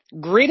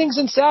Greetings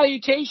and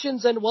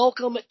salutations and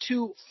welcome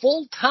to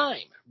Full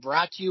Time,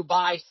 brought to you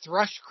by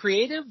Thrush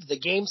Creative, the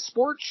Game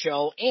Sports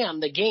Show,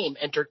 and the Game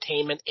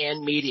Entertainment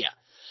and Media.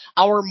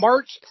 Our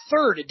March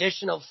 3rd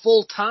edition of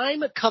Full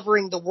Time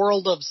covering the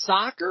world of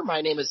soccer.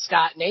 My name is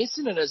Scott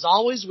Nason, and as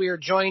always, we are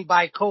joined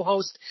by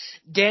co-host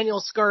Daniel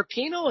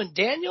Scarpino. And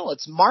Daniel,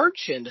 it's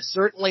March and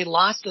certainly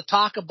lots to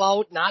talk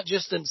about, not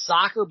just in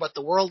soccer, but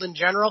the world in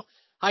general.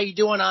 How you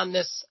doing on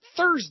this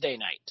Thursday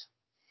night?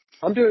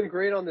 I'm doing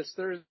great on this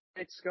Thursday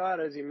night, Scott,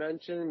 as you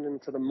mentioned,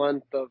 into the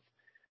month of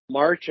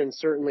March, and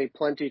certainly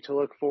plenty to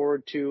look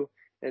forward to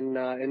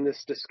in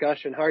this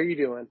discussion. How are you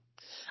doing?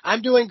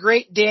 I'm doing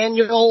great,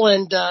 Daniel,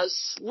 and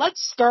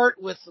let's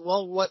start with,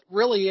 what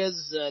really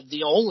is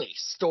the only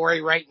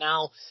story right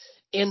now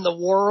in the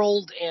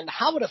world and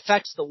how it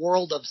affects the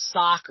world of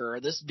soccer,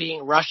 this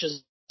being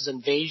Russia's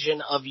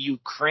invasion of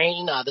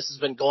Ukraine. This has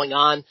been going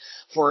on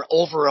for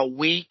over a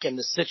week, and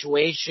the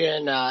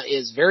situation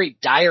is very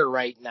dire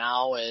right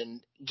now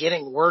and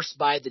getting worse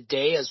by the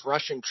day as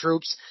Russian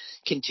troops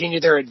continue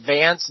their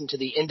advance into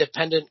the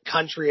independent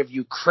country of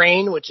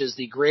Ukraine, which is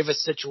the gravest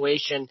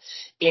situation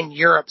in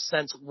Europe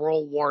since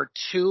World War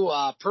II.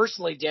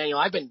 Personally, Daniel,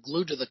 I've been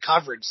glued to the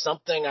coverage,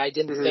 something I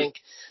didn't think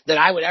that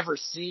I would ever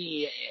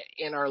see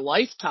in our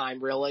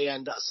lifetime, really,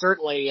 and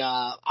certainly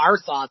our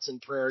thoughts and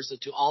prayers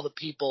to all the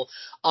people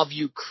of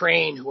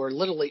Ukraine who are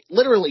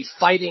literally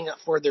fighting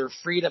for their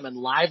freedom and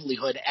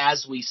livelihood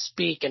as we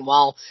speak. And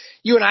while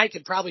you and I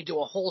could probably do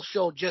a whole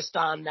show just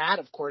on that,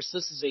 of course,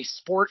 this is a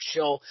sports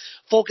show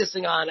focusing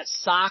on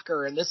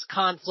soccer, and this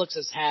conflict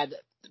has had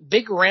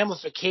big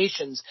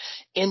ramifications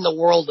in the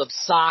world of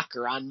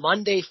soccer. On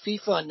Monday,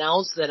 FIFA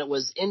announced that it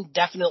was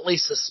indefinitely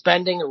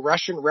suspending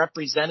Russian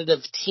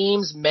representative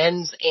teams,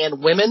 men's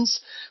and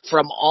women's,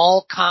 from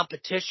all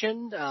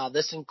competition.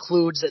 This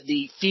includes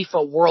the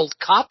FIFA World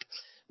Cup,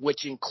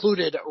 which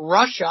included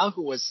Russia,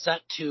 who was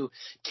set to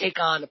take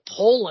on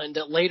Poland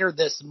later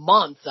this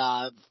month.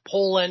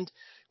 Poland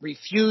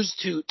refused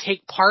to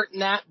take part in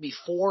that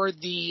before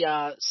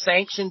the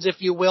sanctions, if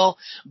you will,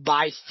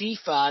 by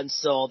FIFA. And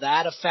so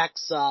that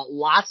affects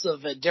lots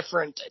of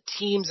different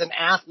teams and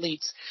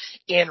athletes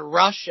in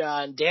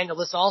Russia. And Daniel,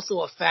 this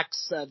also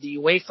affects the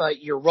UEFA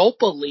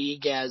Europa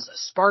League, as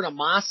Sparta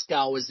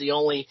Moscow is the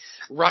only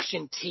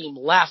Russian team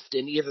left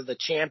in either the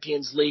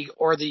Champions League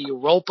or the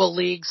Europa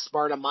League.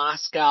 Sparta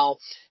Moscow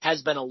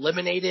has been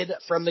eliminated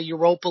from the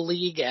Europa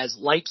League, as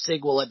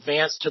Leipzig will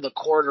advance to the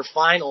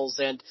quarterfinals.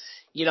 And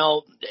you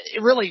know,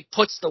 it really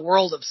puts the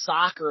world of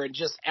soccer and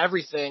just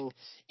everything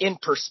in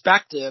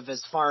perspective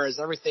as far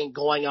as everything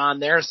going on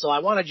there. So I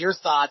wanted your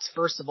thoughts,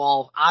 first of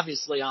all,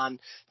 obviously on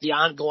the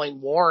ongoing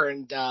war,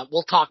 and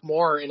we'll talk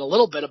more in a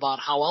little bit about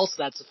how else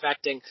that's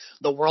affecting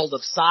the world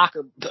of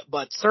soccer,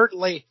 but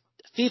certainly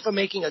FIFA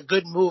making a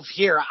good move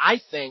here,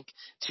 I think,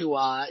 to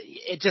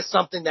it's just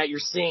something that you're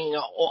seeing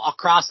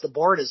across the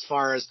board as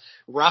far as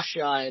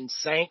Russia and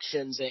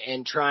sanctions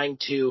and trying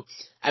to,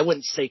 I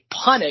wouldn't say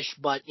punish,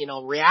 but,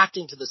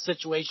 reacting to the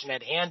situation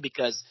at hand,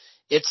 because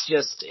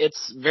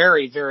it's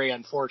very, very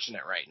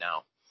unfortunate right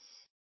now.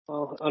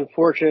 Well,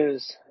 unfortunate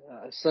is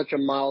such a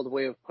mild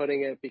way of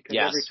putting it, because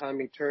Yes. Every time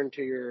you turn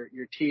to your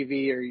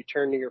TV or you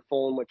turn to your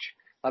phone, which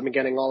I've been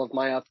getting all of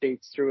my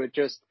updates through,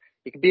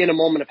 you could be in a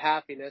moment of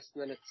happiness,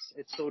 and then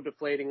it's so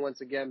deflating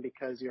once again,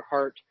 because your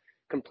heart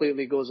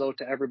completely goes out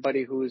to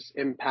everybody who's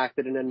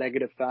impacted in a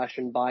negative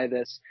fashion by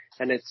this.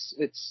 And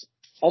it's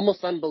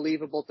almost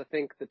unbelievable to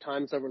think the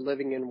times that we're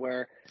living in,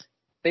 where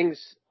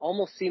things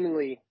almost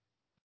seemingly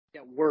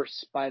get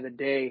worse by the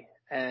day.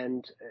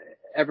 And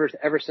ever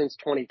since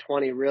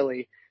 2020,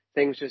 really,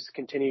 things just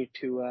continue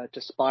to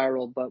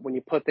spiral. But when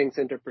you put things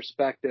into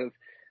perspective,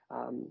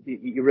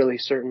 you really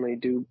certainly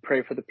do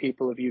pray for the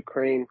people of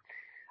Ukraine.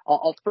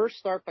 I'll first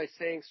start by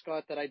saying,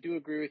 Scott, that I do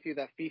agree with you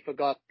that FIFA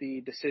got the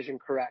decision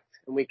correct.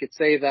 And we could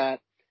say that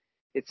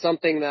it's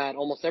something that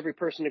almost every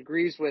person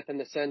agrees with, in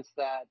the sense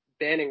that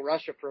banning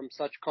Russia from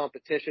such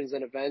competitions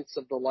and events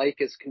of the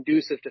like is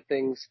conducive to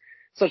things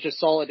such as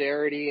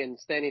solidarity and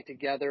standing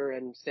together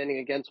and standing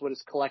against what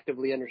is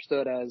collectively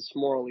understood as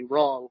morally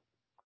wrong.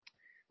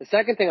 The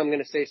second thing I'm going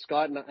to say,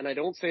 Scott, and I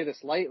don't say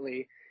this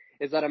lightly,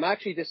 is that I'm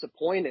actually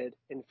disappointed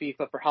in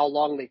FIFA for how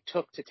long they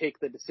took to take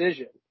the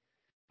decision.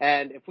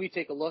 And if we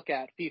take a look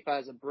at FIFA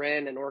as a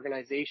brand and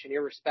organization,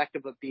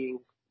 irrespective of being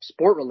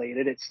sport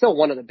related, it's still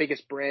one of the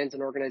biggest brands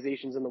and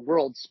organizations in the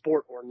world,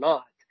 sport or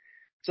not.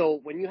 So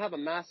when you have a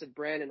massive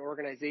brand and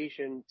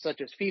organization such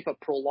as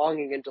FIFA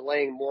prolonging and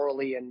delaying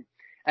morally and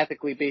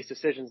ethically based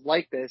decisions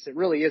like this, it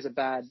really is a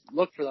bad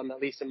look for them, at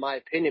least in my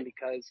opinion,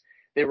 because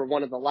they were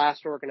one of the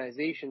last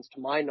organizations, to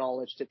my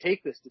knowledge, to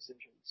take this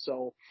decision.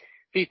 So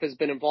FIFA has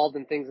been involved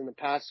in things in the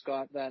past,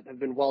 Scott, that have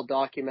been well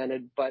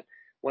documented, but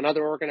when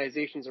other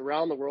organizations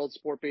around the world,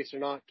 sport-based or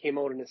not, came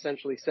out and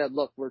essentially said,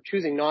 look, we're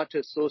choosing not to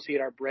associate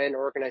our brand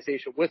or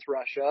organization with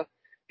Russia,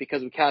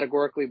 because we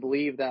categorically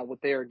believe that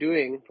what they are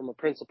doing from a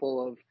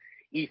principle of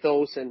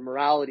ethos and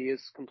morality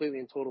is completely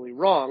and totally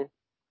wrong.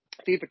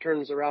 FIFA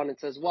turns around and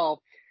says,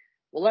 well,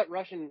 we'll let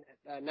Russian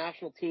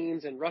national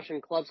teams and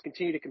Russian clubs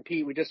continue to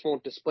compete. We just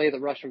won't display the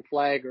Russian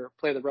flag or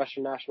play the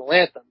Russian national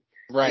anthem.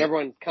 And Right.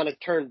 everyone kind of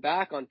turned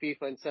back on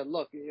FIFA and said,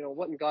 look,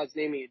 what in God's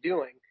name are you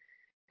doing?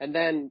 And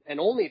then, and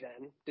only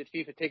then, did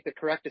FIFA take the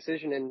correct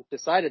decision and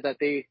decided that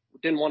they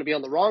didn't want to be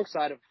on the wrong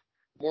side of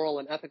moral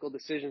and ethical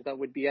decisions that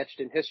would be etched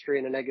in history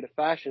in a negative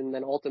fashion. And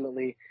then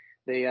ultimately,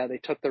 they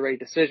took the right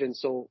decision.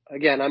 So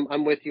again,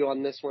 I'm with you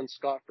on this one,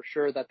 Scott, for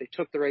sure that they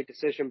took the right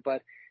decision.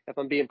 But if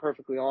I'm being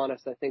perfectly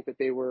honest, I think that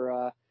they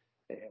were.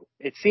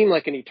 It seemed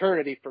like an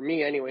eternity for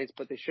me, anyways.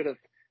 But they should have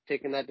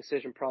taken that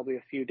decision probably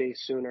a few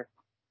days sooner.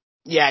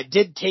 Yeah, it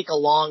did take a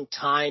long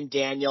time,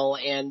 Daniel,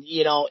 and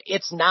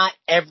it's not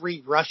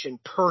every Russian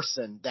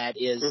person that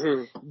is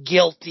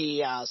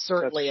guilty.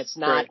 Certainly, it's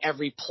not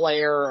every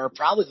player, or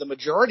probably the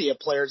majority of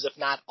players, if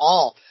not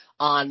all,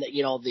 on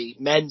the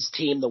men's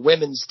team, the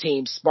women's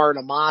team,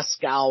 Sparta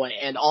Moscow,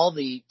 and all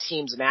the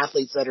teams and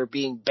athletes that are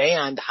being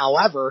banned.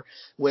 However,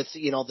 with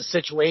the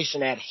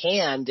situation at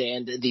hand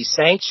and the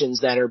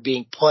sanctions that are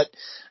being put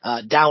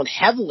down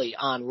heavily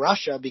on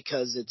Russia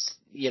because it's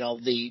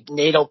the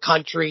NATO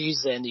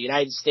countries and the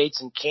United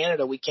States and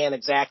Canada, we can't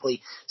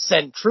exactly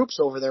send troops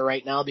over there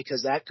right now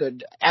because that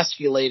could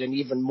escalate an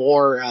even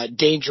more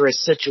dangerous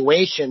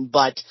situation.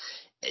 But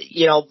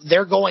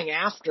they're going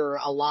after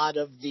a lot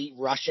of the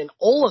Russian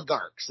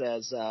oligarchs,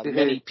 as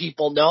many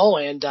people know,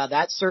 and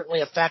that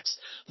certainly affects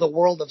the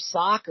world of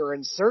soccer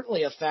and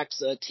certainly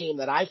affects a team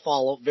that I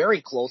follow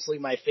very closely,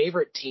 my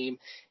favorite team,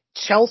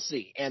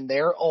 Chelsea, and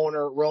their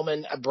owner,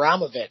 Roman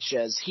Abramovich,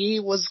 as he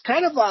was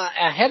kind of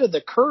ahead of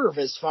the curve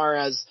as far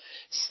as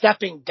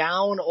stepping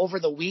down over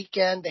the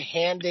weekend,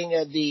 handing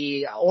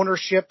the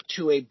ownership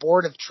to a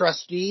board of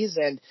trustees.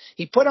 And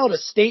he put out a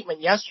statement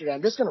yesterday.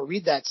 I'm just going to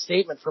read that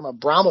statement from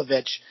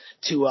Abramovich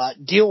to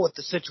deal with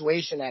the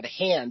situation at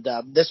hand.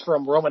 This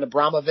from Roman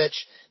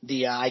Abramovich,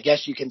 I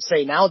guess you can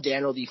say now,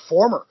 Daniel, the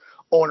former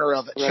owner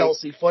of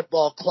Chelsea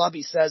Football Club.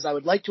 He says, I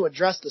would like to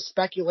address the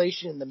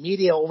speculation in the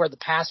media over the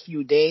past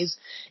few days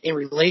in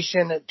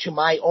relation to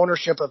my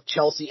ownership of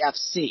Chelsea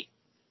FC.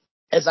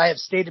 As I have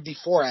stated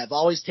before, I have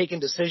always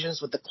taken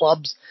decisions with the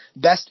club's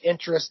best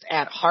interest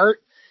at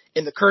heart.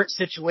 In the current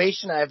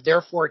situation, I have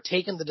therefore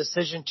taken the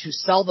decision to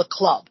sell the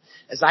club,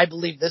 as I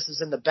believe this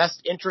is in the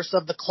best interest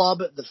of the club,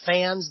 the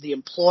fans, the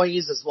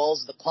employees, as well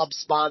as the club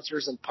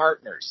sponsors and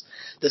partners.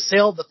 The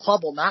sale of the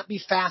club will not be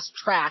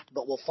fast-tracked,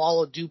 but will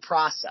follow due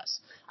process.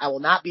 I will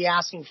not be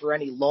asking for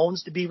any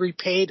loans to be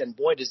repaid, and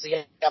boy, does he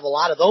have a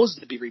lot of those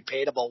to be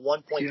repaid, about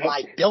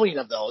 $1.5 billion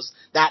of those.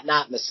 That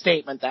not in the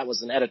statement, that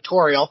was an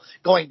editorial.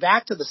 Going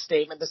back to the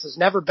statement, this has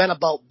never been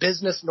about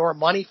business nor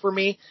money for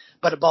me,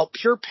 but about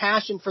pure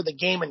passion for the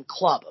game and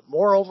club.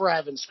 Moreover, I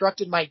have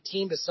instructed my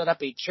team to set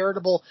up a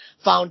charitable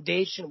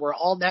foundation where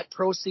all net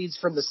proceeds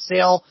from the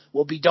sale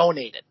will be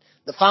donated.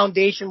 The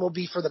foundation will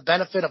be for the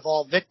benefit of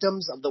all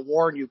victims of the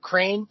war in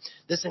Ukraine.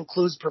 This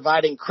includes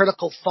providing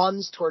critical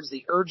funds towards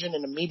the urgent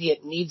and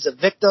immediate needs of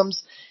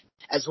victims,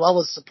 as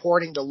well as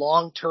supporting the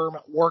long-term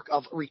work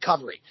of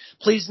recovery.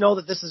 Please know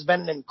that this has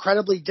been an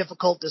incredibly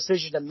difficult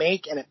decision to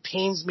make, and it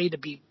pains me to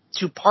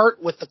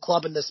part with the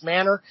club in this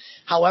manner.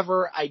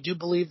 However, I do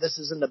believe this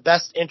is in the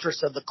best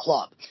interest of the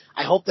club.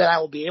 I hope that I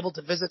will be able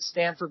to visit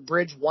Stamford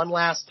Bridge one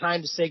last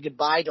time to say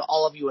goodbye to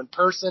all of you in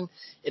person.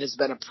 It has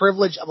been a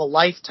privilege of a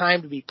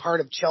lifetime to be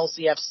part of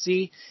Chelsea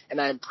FC, and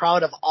I am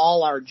proud of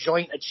all our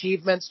joint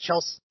achievements.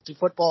 Chelsea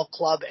Football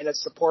Club and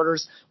its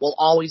supporters will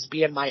always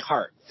be in my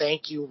heart.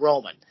 Thank you,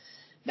 Roman.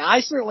 Now,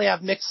 I certainly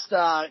have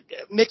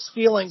mixed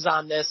feelings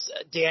on this,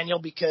 Daniel,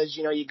 because,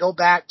 you go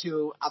back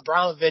to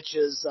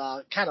Abramovich's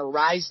kind of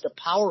rise to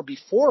power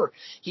before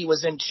he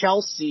was in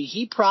Chelsea.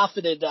 He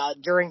profited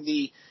during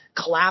the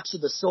collapse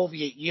of the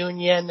Soviet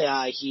Union.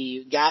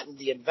 He got in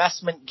the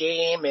investment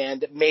game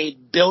and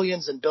made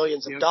billions and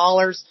billions of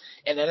dollars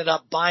and ended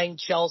up buying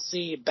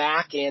Chelsea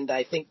back in,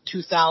 I think,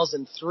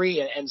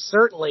 2003, and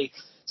certainly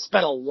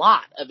spent a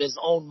lot of his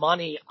own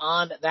money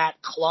on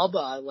that club.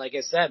 Like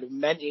I said,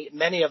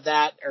 many of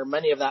that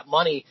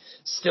money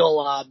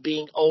still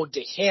being owed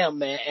to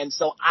him. And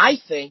so I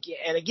think,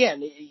 and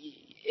again,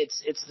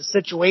 it's the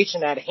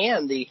situation at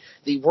hand,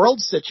 the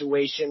world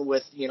situation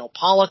with,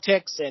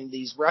 politics and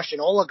these Russian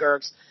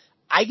oligarchs.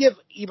 I give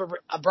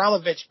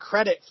Abramovich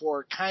credit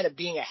for kind of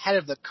being ahead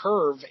of the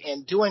curve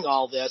and doing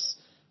all this.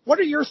 What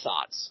are your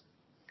thoughts?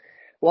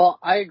 Well,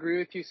 I agree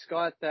with you,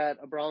 Scott, that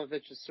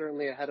Abramovich is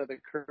certainly ahead of the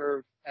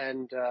curve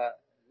and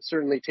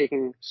certainly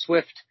taking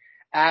swift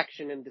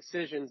action and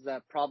decisions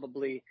that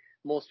probably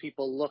most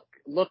people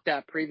looked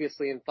at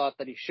previously and thought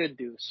that he should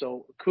do.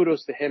 So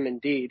kudos to him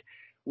indeed.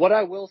 What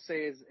I will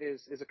say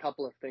is a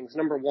couple of things.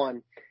 Number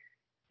one,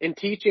 in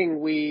teaching,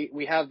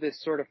 we have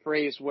this sort of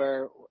phrase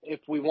where if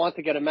we want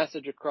to get a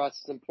message across,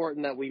 it's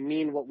important that we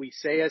mean what we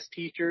say as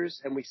teachers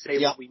and we say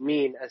what we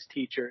mean as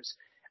teachers.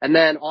 And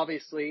then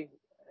obviously,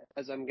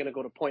 as I'm going to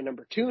go to point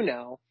number two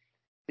now,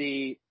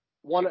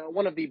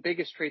 one of the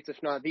biggest traits,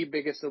 if not the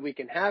biggest, that we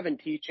can have in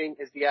teaching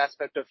is the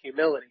aspect of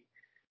humility.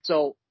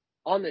 So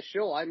on this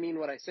show, I mean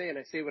what I say and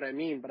I say what I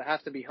mean, but I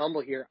have to be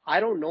humble here. I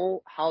don't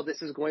know how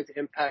this is going to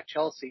impact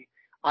Chelsea.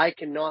 I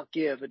cannot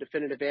give a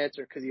definitive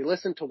answer, because you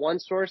listen to one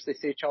source, they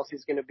say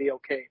Chelsea's going to be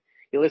okay.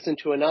 You listen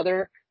to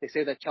another, they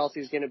say that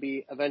Chelsea's going to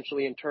be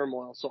eventually in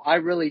turmoil. So I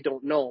really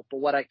don't know. But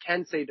what I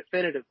can say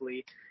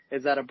definitively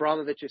is that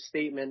Abramovich's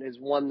statement is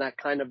one that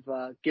kind of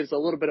gives a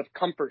little bit of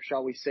comfort,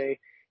 shall we say,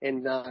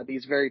 in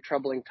these very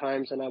troubling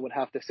times. And I would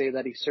have to say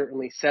that he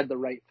certainly said the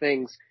right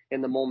things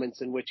in the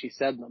moments in which he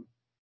said them.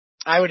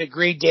 I would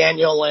agree,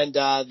 Daniel, and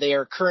they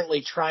are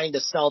currently trying to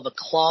sell the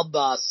club.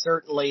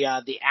 Certainly,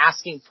 the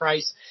asking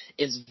price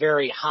is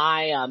very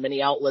high.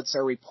 Many outlets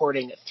are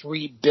reporting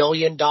 $3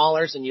 billion,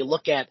 and you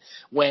look at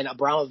when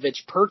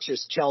Abramovich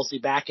purchased Chelsea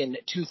back in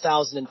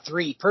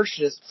 2003,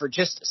 purchased for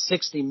just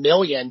 $60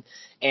 million.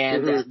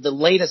 And the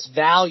latest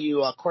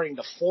value, according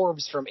to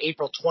Forbes from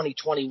April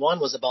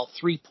 2021, was about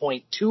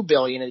 $3.2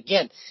 billion. And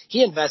again,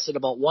 he invested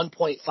about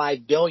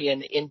 $1.5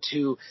 billion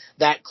into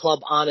that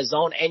club on his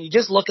own. And you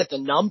just look at the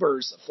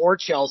numbers for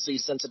Chelsea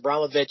since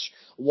Abramovich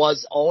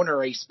was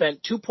owner. He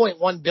spent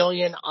 $2.1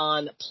 billion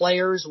on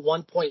players,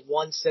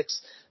 1.16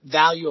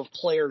 value of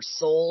players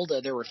sold.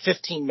 There were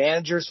 15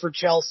 managers for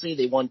Chelsea.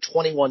 They won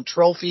 21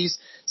 trophies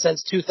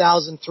since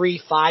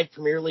 2003, 5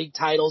 Premier League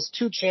titles,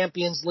 2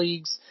 Champions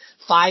Leagues,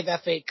 5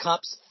 FA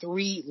Cups,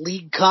 3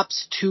 League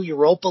Cups, 2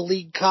 Europa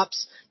League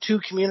Cups, 2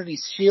 Community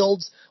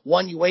Shields,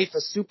 1 UEFA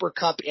Super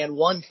Cup, and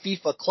 1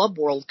 FIFA Club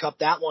World Cup.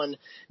 That one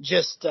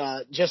just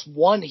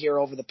won here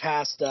over the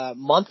past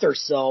month or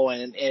so,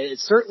 and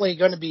it's certainly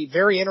going to be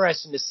very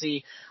interesting to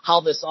see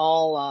how this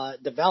all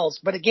develops.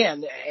 But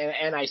again,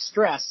 and I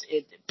stress,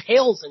 it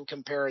pales in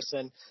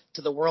comparison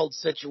to the world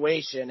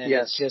situation, and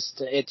yes.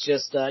 it's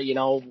just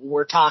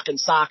we're talking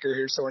soccer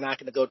here, so we're not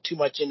going to go too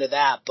much into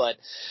that, but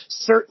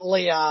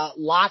certainly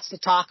lots to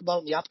talk about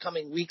in the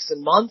upcoming weeks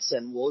and months,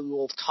 and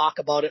we'll talk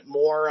about it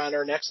more on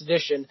our next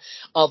edition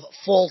of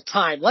Full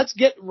Time. Let's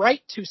get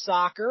right to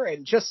soccer,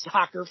 and just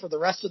soccer for the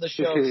rest of the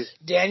show.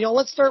 Daniel,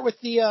 let's start with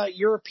the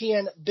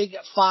European Big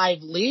Five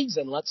leagues,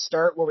 and let's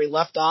start where we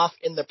left off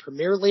in the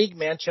Premier League.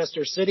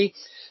 Manchester City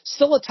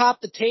still atop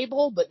the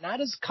table, but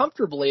not as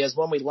comfortably as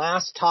when we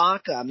last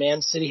talked.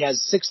 Man City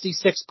has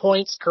 66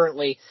 points,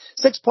 currently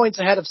 6 points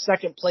ahead of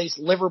second place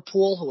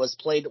Liverpool, who has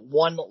played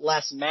one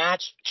less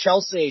match.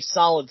 Chelsea, a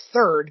solid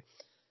third.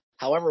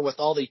 However, with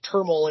all the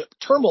turmoil,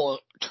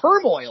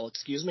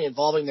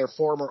 involving their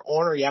former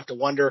owner, you have to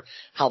wonder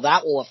how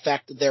that will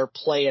affect their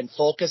play and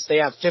focus. They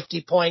have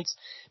 50 points.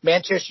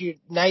 Manchester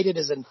United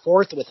is in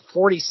fourth with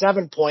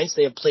 47 points.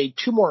 They have played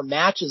 2 more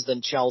matches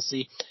than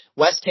Chelsea.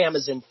 West Ham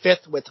is in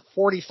fifth with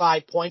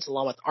 45 points,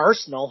 along with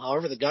Arsenal.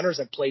 However, the Gunners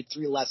have played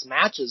 3 less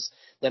matches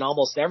than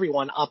almost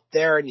everyone up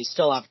there, and you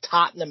still have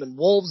Tottenham and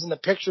Wolves in the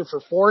picture for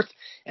fourth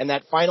and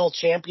that final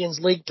Champions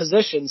League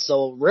position.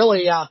 So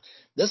really,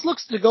 this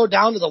looks to go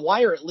down to the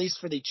wire, at least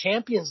for the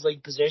Champions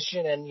League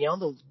position. And,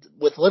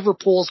 with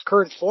Liverpool's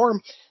current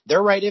form,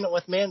 they're right in it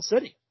with Man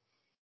City.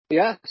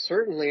 Yeah,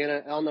 certainly.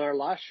 And on our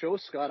last show,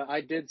 Scott,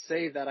 I did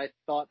say that I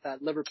thought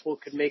that Liverpool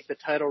could make the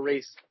title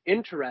race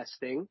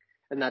interesting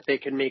and that they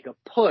could make a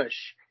push.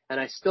 And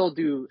I still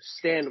do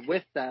stand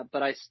with that,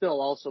 but I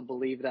still also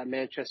believe that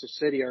Manchester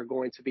City are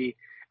going to be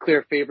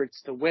clear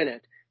favorites to win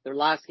it. Their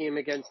last game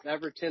against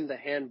Everton, the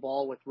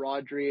handball with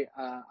Rodri,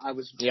 I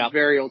was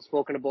very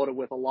outspoken about it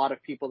with a lot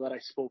of people that I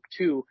spoke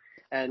to.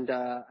 And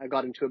I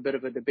got into a bit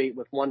of a debate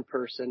with one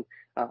person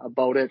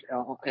about it,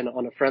 and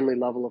on a friendly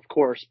level, of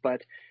course.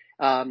 But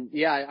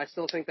I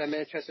still think that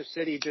Manchester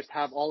City just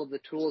have all of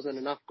the tools and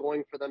enough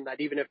going for them that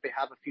even if they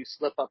have a few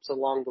slip-ups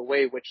along the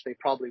way, which they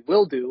probably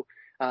will do,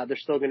 they're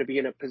still going to be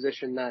in a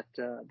position that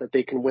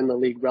they can win the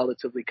league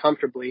relatively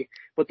comfortably.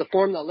 But the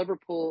form that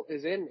Liverpool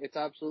is in, it's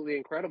absolutely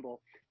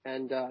incredible.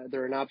 And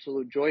they're an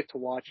absolute joy to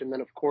watch. And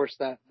then, of course,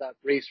 that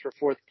race for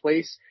fourth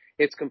place,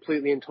 it's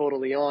completely and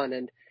totally on.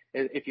 And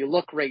if you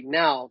look right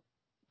now,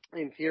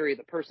 in theory,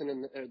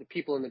 the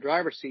people in the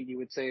driver's seat, you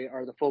would say,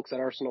 are the folks at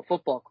Arsenal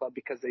Football Club,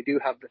 because they do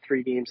have the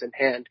 3 games in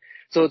hand.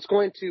 So it's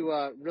going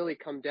to really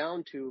come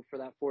down to, for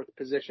that fourth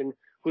position,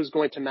 who's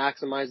going to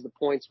maximize the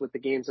points with the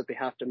games that they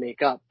have to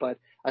make up. But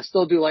I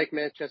still do like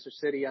Manchester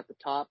City at the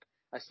top.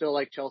 I still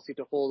like Chelsea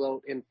to hold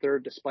out in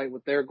third, despite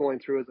what they're going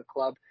through as a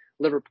club.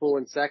 Liverpool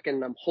in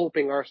second. I'm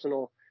hoping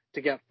Arsenal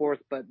to get fourth,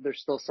 but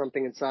there's still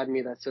something inside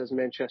me that says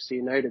Manchester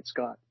United,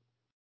 Scott.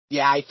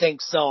 Yeah, I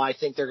think so. I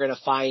think they're going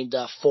to find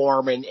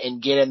form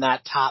and get in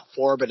that top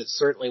 4, but it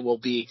certainly will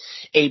be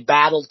a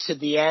battle to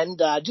the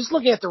end. Just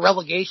looking at the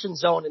relegation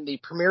zone in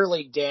the Premier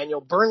League, Daniel,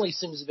 Burnley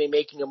seems to be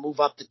making a move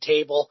up the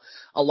table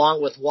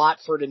along with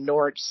Watford and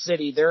Norwich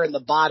City. They're in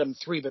the bottom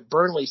 3, but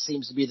Burnley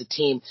seems to be the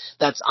team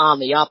that's on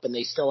the up, and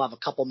they still have a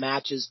couple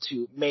matches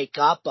to make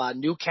up.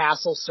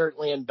 Newcastle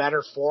certainly in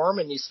better form,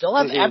 and you still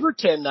have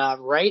Everton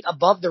right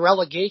above the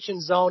relegation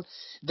zone.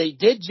 They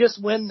did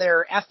just win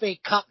their FA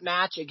Cup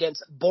match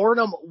against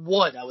Bournemouth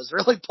Wood. I was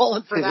really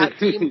pulling for that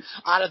team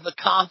out of the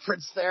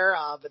conference there,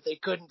 but they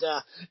couldn't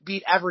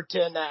beat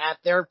Everton at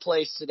their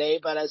place today.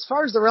 But as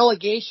far as the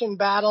relegation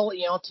battle,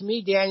 to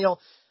me, Daniel,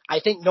 I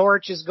think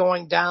Norwich is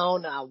going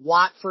down.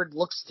 Watford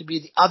looks to be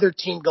the other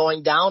team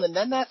going down. And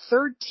then that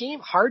third team,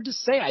 hard to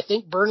say. I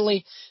think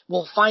Burnley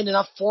will find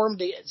enough form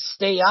to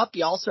stay up.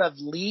 You also have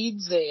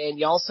Leeds and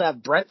you also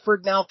have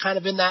Brentford now kind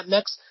of in that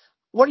mix.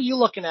 What are you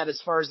looking at as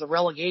far as the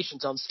relegation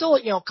zone? Still,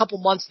 a couple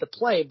months to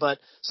play, but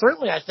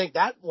certainly I think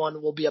that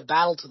one will be a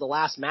battle to the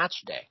last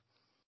match day.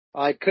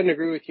 I couldn't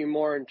agree with you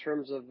more in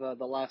terms of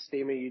the last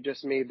statement you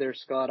just made there,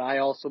 Scott. I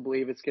also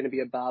believe it's going to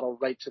be a battle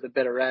right to the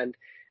bitter end.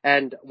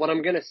 And what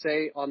I'm going to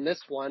say on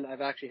this one,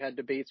 I've actually had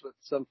debates with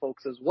some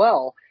folks as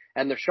well,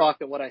 and they're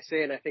shocked at what I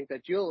say, and I think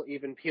that you'll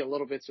even be a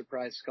little bit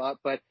surprised, Scott.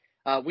 But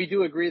we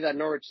do agree that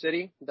Norwich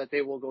City, that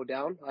they will go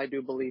down. I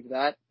do believe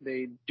that.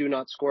 They do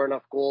not score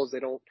enough goals. They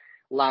don't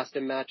last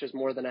in matches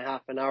more than a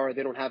half an hour.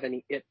 They don't have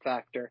any it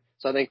factor.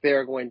 So I think they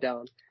are going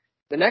down.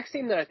 The next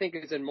team that I think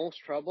is in most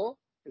trouble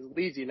is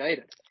Leeds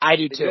United. I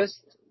do too.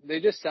 They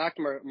just sacked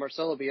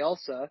Marcelo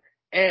Bielsa,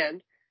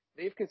 and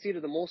they've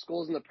conceded the most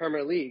goals in the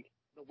Premier League.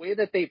 The way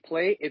that they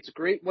play, it's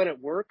great when it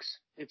works.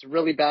 It's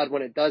really bad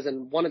when it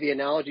doesn't. One of the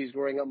analogies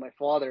growing up, my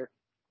father,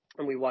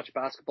 and we watch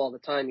basketball all the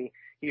time, he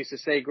used to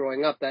say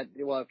growing up that,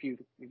 well, if you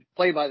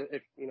play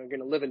if you're going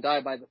to live and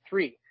die by the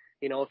three.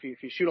 If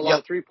you shoot a lot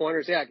of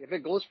 3-pointers, yeah, if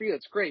it goes for you,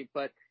 that's great,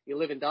 but you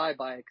live and die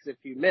by it, because if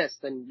you miss,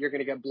 then you're going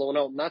to get blown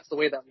out. And that's the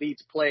way that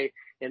Leeds play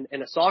in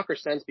a soccer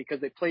sense, because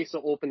they play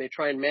so open, they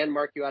try and man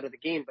mark you out of the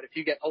game. But if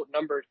you get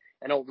outnumbered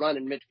and outrun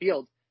in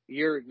midfield,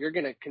 you're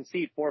going to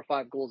concede 4 or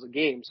 5 goals a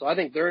game. So I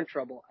think they're in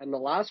trouble. And the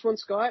last one,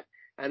 Scott,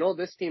 I know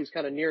this team's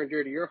kind of near and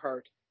dear to your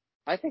heart.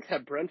 I think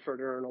that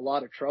Brentford are in a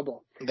lot of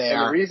trouble. They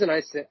are. The reason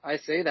I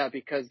say that,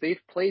 because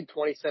they've played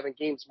 27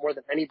 games more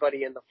than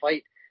anybody in the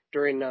fight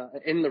during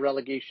in the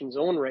relegation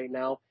zone right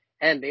now,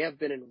 and they have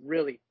been in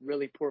really,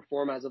 really poor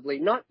form as of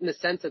late. Not in the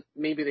sense that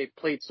maybe they've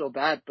played so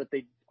bad, but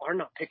they are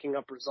not picking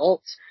up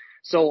results.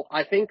 So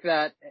I think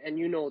that, and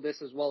you know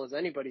this as well as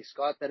anybody,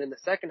 Scott, that in the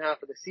second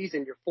half of the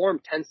season, your form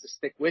tends to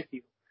stick with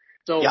you.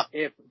 So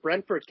if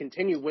Brentford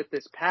continue with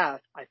this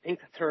path, I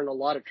think that they're in a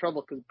lot of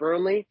trouble, because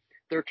Burnley,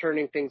 they're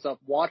turning things up.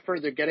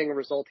 Watford, they're getting a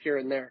result here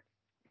and there.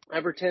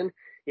 Everton,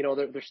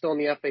 they're still in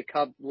the FA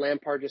Cup.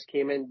 Lampard just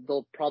came in.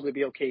 They'll probably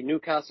be okay.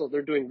 Newcastle,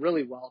 they're doing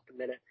really well at the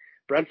minute.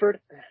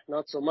 Brentford,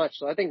 not so much.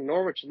 So I think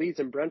Norwich, Leeds,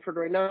 and Brentford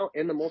right now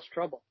in the most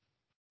trouble.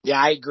 Yeah,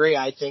 I agree.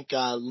 I think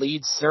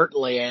Leeds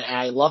certainly, and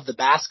I love the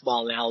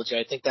basketball analogy.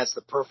 I think that's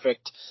the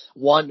perfect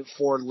one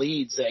for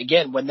Leeds.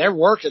 Again, when they're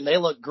working, they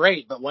look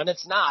great, but when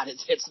it's not,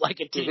 it's like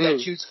a team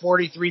that shoots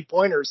 43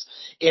 pointers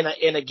in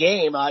a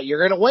game.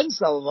 You're going to win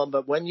some of them,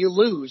 but when you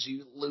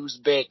lose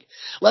big.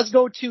 Let's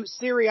go to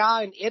Serie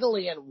A in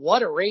Italy, and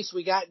what a race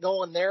we got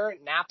going there.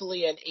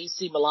 Napoli and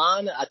AC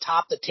Milan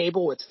atop the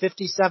table with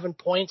 57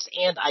 points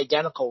and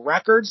identical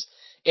records.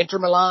 Inter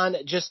Milan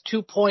just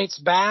 2 points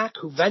back.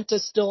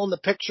 Juventus still in the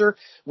picture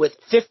with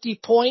 50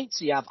 points.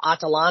 You have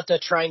Atalanta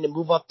trying to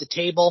move up the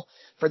table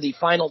for the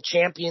final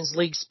Champions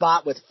League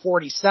spot with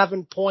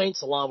 47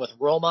 points, along with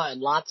Roma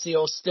and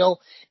Lazio still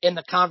in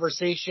the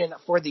conversation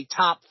for the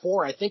top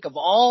 4. I think of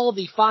all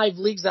the 5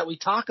 leagues that we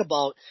talk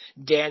about,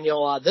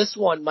 Daniel, this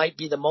one might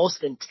be the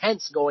most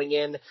intense going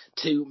in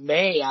to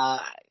May.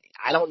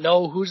 I don't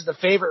know who's the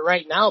favorite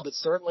right now, but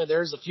certainly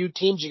there's a few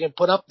teams you can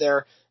put up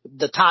there,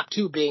 the top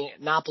 2 being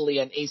Napoli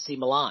and AC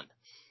Milan.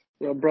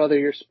 Well, brother,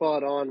 you're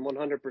spot on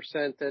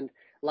 100%. And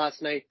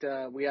last night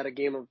we had a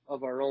game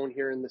of our own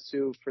here in the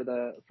Sioux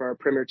for our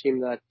Premier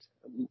team that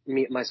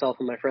myself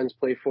and my friends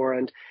play for.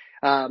 And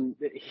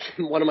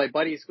one of my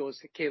buddies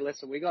goes, "Okay,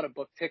 listen, we got to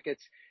book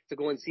tickets to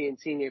go and see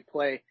Insigne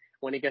play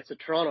when he gets to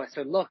Toronto." I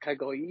said, "Look," I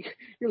go,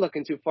 "you're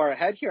looking too far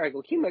ahead here." I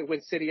go, "He might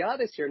win Serie A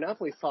this year.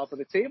 Napoli's top of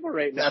the table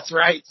right now." That's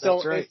right. So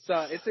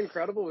it's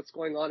incredible what's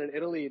going on in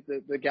Italy.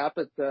 The gap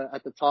at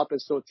the top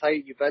is so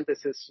tight.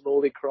 Juventus is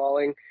slowly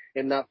crawling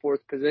in that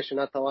 4th position.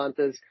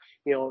 Atalanta's,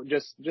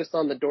 just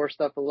on the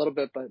doorstep a little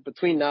bit, but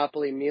between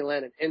Napoli,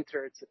 Milan, and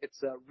Inter,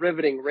 it's a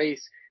riveting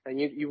race. And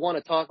you want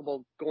to talk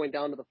about going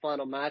down to the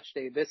final match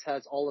day. This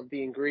has all of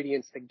the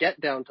ingredients to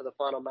get down to the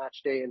final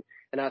match day and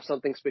have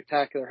something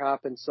spectacular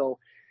happen. So,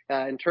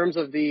 in terms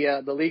of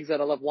the leagues that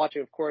I love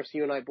watching, of course,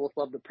 you and I both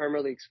love the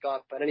Premier League,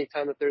 Scott, but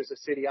anytime that there's a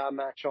Serie A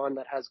match on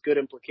that has good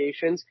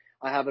implications,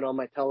 I have it on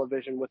my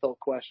television without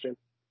question.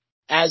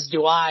 As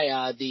do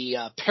I.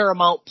 The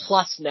Paramount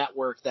Plus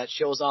network that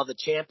shows all the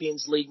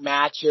Champions League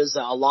matches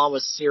along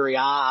with Serie A.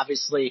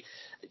 Obviously,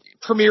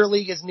 Premier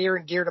League is near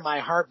and dear to my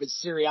heart, but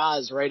Serie A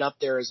is right up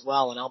there as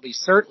well, and I'll be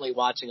certainly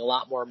watching a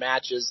lot more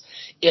matches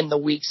in the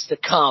weeks to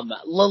come.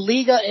 La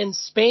Liga in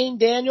Spain,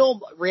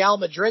 Daniel, Real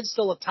Madrid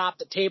still atop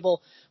the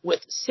table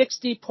with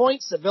 60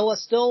 points. Sevilla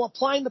still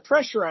applying the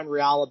pressure on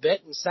Real a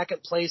bit in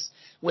second place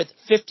with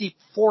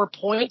 54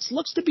 points.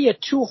 Looks to be a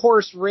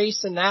 2-horse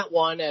race in that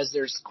one, as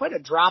there's quite a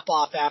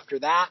drop-off after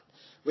that.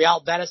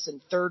 Real Betis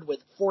in third with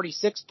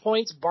 46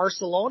 points.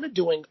 Barcelona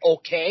doing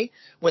okay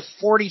with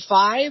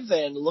 45,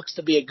 and looks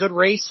to be a good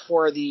race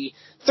for the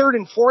third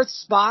and fourth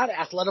spot.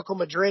 Atletico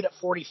Madrid at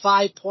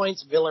 45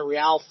 points,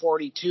 Villarreal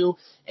 42,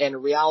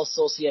 and Real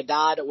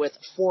Sociedad with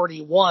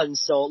 41.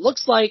 So it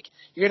looks like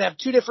you're going to have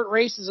two different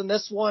races in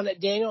this one,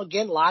 Daniel.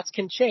 Again, lots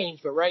can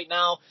change, but right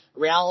now,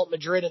 Real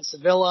Madrid and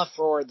Sevilla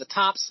for the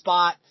top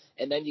spot,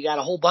 and then you got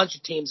a whole bunch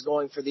of teams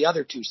going for the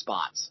other two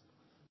spots.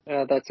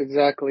 That's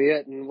exactly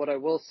it. And what I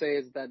will say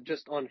is that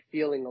just on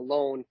feeling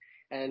alone,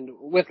 and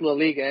with La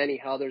Liga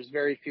anyhow, there's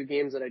very few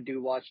games that I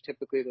do watch.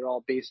 Typically, they're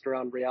all based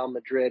around Real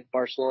Madrid,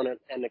 Barcelona,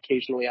 and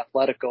occasionally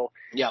Atletico.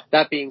 Yep.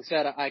 That being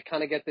said, I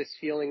kind of get this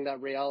feeling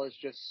that Real is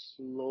just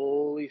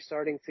slowly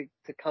starting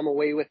to come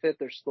away with it.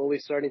 They're slowly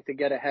starting to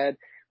get ahead.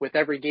 With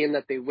every game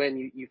that they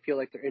win, you feel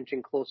like they're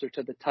inching closer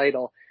to the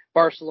title.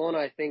 Barcelona,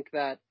 I think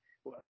that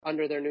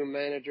under their new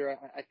manager,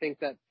 I think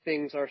that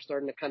things are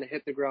starting to kind of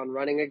hit the ground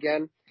running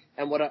again.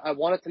 And what I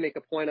wanted to make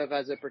a point of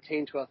as it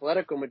pertained to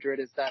Atletico Madrid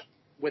is that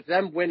with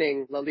them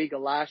winning La Liga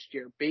last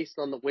year, based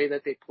on the way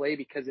that they play,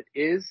 because it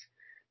is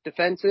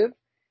defensive,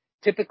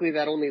 typically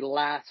that only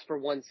lasts for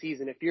one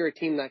season. If you're a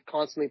team that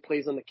constantly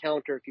plays on the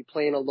counter, if you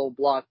play in a low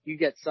block, you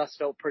get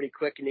sussed out pretty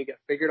quick and you get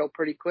figured out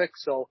pretty quick.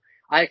 So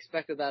I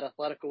expected that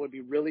Atletico would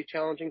be really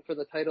challenging for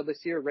the title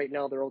this year. Right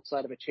now they're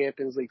outside of a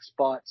Champions League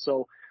spot.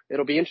 So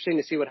it'll be interesting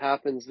to see what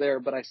happens there,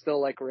 but I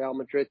still like Real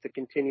Madrid to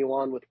continue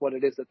on with what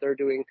it is that they're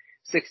doing.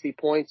 60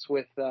 points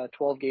with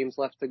 12 games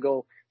left to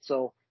go.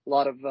 So a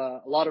lot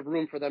of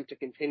room for them to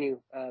continue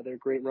their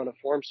great run of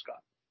form, Scott.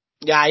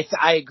 Yeah,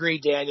 I agree,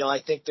 Daniel.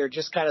 I think they're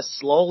just kind of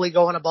slowly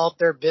going about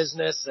their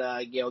business,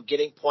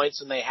 getting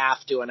points when they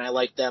have to, and I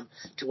like them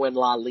to win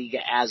La Liga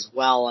as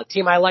well. A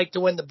team I like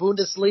to win the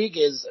Bundesliga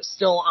is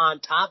still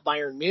on top,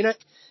 Bayern Munich.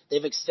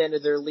 They've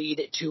extended their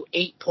lead to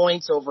 8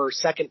 points over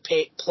second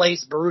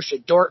place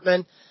Borussia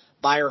Dortmund.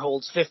 Bayer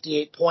holds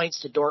 58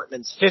 points to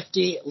Dortmund's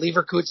 50.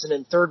 Leverkusen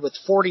in third with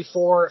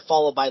 44,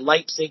 followed by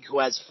Leipzig, who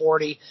has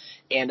 40,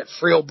 and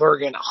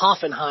Freiburg and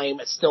Hoffenheim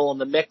still in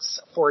the mix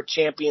for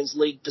Champions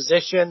League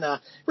position.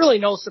 Really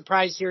no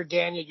surprise here,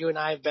 Daniel. You and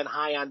I have been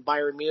high on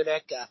Bayern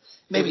Munich.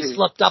 Maybe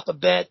slipped up a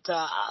bit,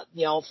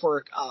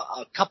 for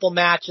a couple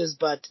matches,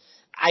 but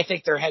I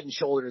think they're head and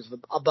shoulders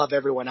above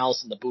everyone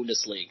else in the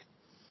Bundesliga.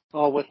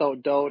 Oh,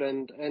 without doubt.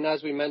 And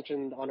as we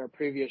mentioned on our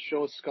previous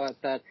show, Scott,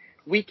 that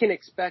we can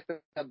expect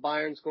that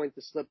Bayern's going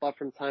to slip up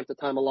from time to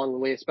time along the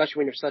way, especially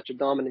when you're such a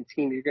dominant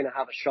team. You're going to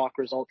have a shock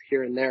result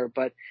here and there,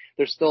 but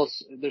they're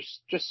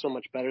just so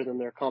much better than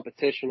their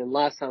competition. And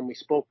last time we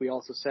spoke, we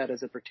also said,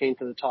 as it pertained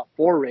to the top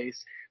four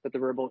race, that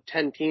there were about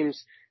 10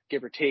 teams,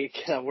 give or take,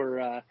 that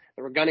were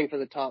gunning for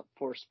the top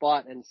four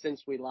spot. And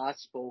since we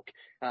last spoke,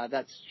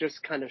 that's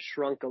just kind of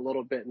shrunk a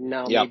little bit. And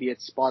now maybe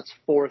it's spots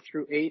 4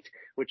 through 8,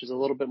 which is a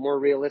little bit more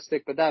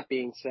realistic. But that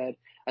being said,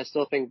 I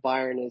still think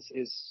Bayern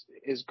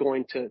is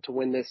going to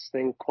win this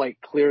thing quite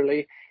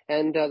clearly.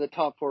 And the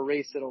top four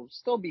race, it'll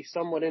still be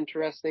somewhat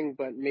interesting,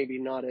 but maybe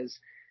not as,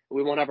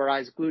 we won't have our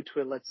eyes glued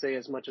to it, let's say,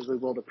 as much as we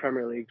will the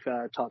Premier League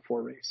top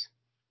four race.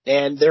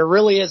 And there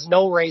really is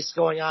no race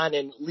going on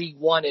in Ligue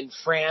 1 in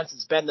France.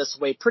 It's been this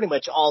way pretty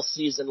much all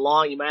season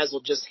long. You might as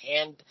well just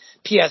hand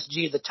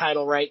PSG the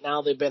title right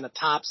now. They've been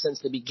atop since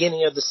the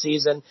beginning of the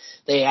season.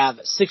 They have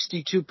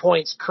 62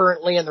 points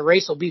currently, and the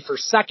race will be for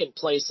second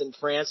place in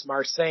France.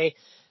 Marseille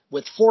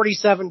with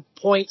 47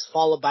 points,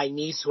 followed by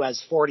Nice, who has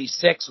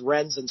 46,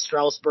 Rennes and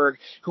Strasbourg,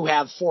 who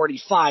have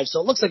 45. So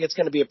it looks like it's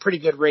going to be a pretty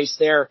good race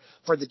there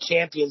for the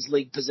Champions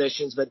League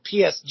positions, but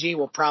PSG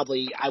will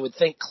probably, I would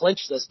think,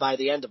 clinch this by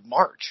the end of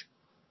March.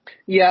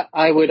 Yeah,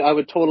 I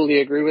would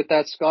totally agree with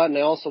that, Scott. And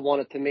I also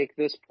wanted to make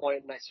this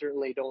point, and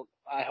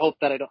I hope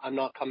that I'm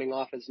not coming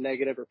off as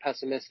negative or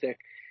pessimistic.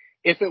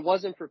 If it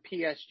wasn't for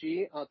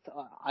PSG,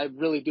 I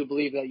really do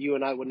believe that you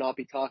and I would not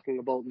be talking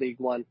about League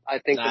One. I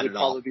think that we'd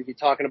probably be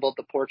talking about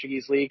the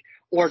Portuguese league,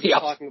 or just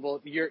talking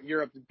about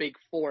Europe's Big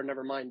Four,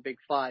 never mind Big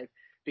Five.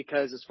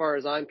 Because as far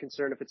as I'm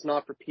concerned, if it's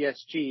not for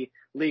PSG,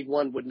 League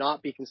One would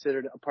not be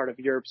considered a part of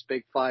Europe's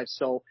Big Five.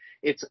 So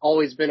it's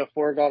always been a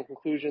foregone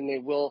conclusion they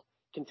will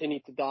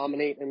continue to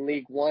dominate in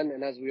League One.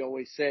 And as we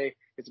always say,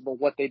 it's about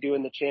what they do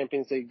in the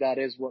Champions League. That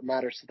is what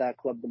matters to that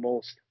club the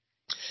most.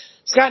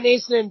 Scott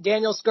Nason and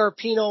Daniel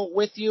Scarpino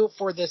with you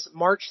for this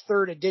March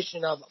 3rd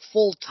edition of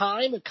Full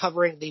Time,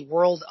 covering the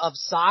world of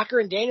soccer.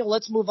 And Daniel,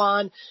 let's move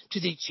on to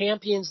the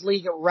Champions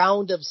League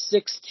round of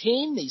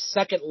 16, the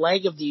second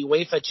leg of the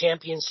UEFA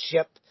Champions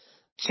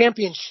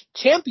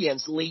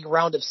League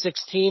round of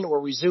 16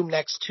 will resume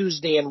next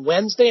Tuesday and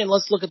Wednesday. And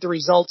let's look at the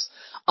results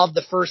of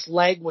the first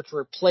leg, which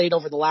were played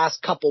over the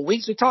last couple of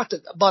weeks. We talked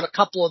about a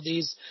couple of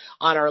these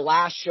on our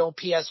last show.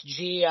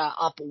 PSG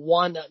up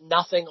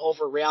 1-0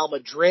 over Real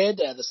Madrid.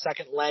 The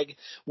second leg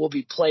will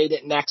be played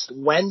next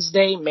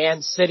Wednesday.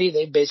 Man City,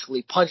 they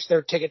basically punched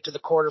their ticket to the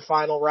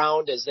quarterfinal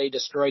round as they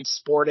destroyed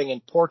Sporting in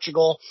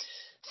Portugal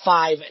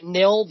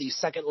 5-0. The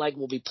second leg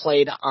will be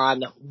played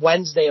on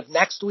Wednesday of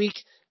next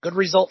week. Good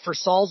result for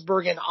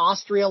Salzburg in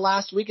Austria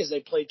last week as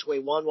they played to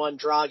a 1-1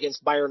 draw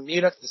against Bayern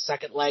Munich. The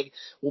second leg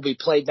will be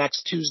played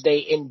next Tuesday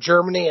in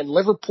Germany. And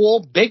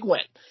Liverpool, big win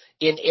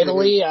in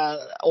Italy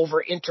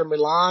over Inter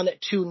Milan,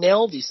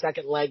 2-0. The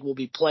second leg will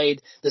be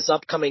played this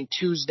upcoming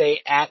Tuesday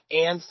at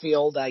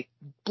Anfield. I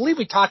believe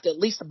we talked at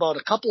least about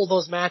a couple of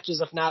those matches,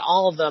 if not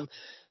all of them,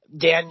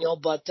 Daniel.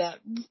 But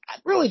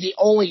really the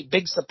only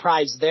big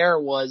surprise there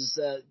was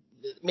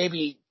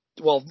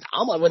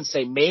I wouldn't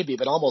say maybe,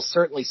 but almost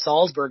certainly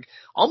Salzburg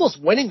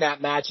almost winning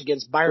that match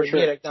against Bayern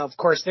Munich. Now, of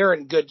course, they're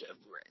in good.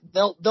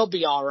 They'll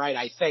be all right,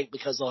 I think,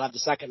 because they'll have the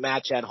second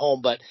match at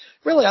home. But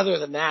really, other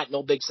than that,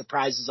 no big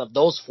surprises of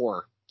those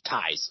four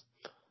ties.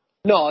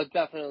 No,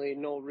 definitely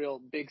no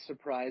real big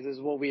surprises.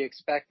 What we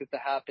expected to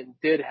happen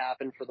did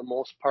happen for the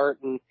most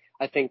part, and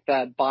I think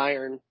that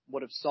Bayern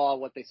would have saw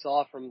what they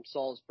saw from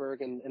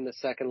Salzburg in the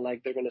second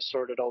leg. They're going to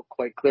sort it out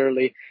quite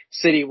clearly.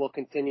 City will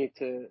continue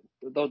to,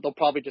 they'll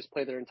probably just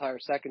play their entire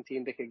second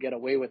team. They could get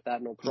away with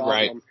that, no problem.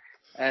 Right.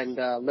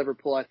 And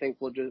Liverpool, I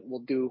think, will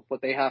do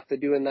what they have to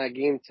do in that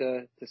game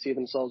to see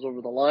themselves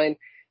over the line.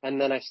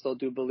 And then I still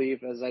do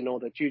believe, as I know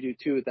that you do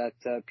too,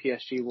 that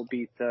PSG will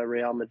beat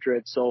Real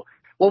Madrid. So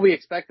what we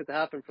expected to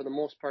happen for the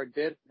most part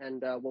did,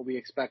 and what we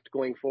expect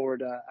going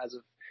forward as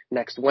of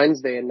next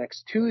Wednesday and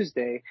next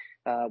Tuesday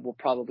will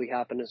probably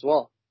happen as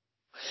well.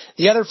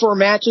 The other four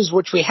matches,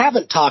 which we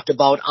haven't talked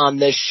about on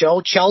this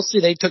show,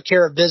 Chelsea, they took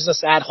care of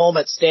business at home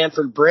at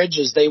Stamford Bridge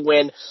as they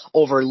win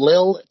over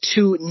Lille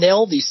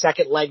 2-0. The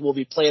second leg will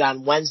be played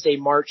on Wednesday,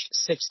 March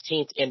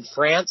 16th in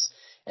France.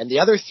 And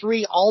the other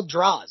three, all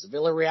draws.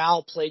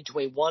 Villarreal played to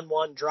a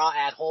 1-1 draw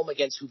at home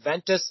against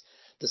Juventus.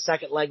 The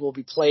second leg will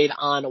be played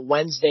on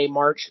Wednesday,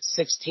 March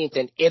 16th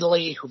in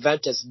Italy.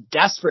 Juventus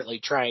desperately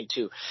trying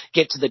to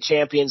get to the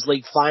Champions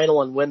League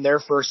final and win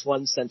their first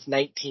one since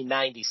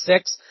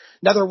 1996.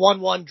 Another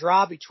 1-1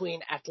 draw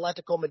between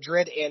Atletico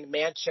Madrid and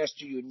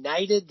Manchester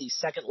United. The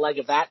second leg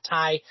of that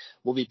tie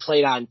will be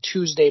played on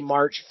Tuesday,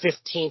 March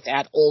 15th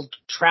at Old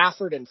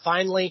Trafford. And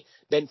finally,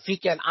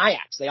 Benfica and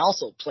Ajax. They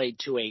also played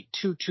to a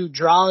 2-2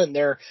 draw in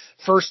their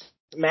first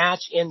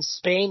match in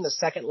Spain. The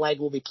second leg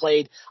will be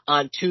played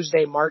on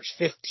Tuesday, March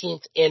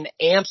 15th in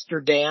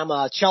Amsterdam.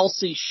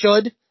 Chelsea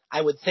should, I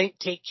would think,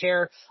 take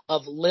care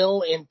of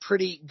Lille in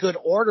pretty good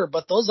order.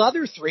 But those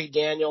other three,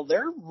 Daniel,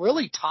 they're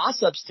really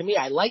toss-ups to me.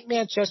 I like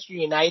Manchester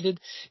United,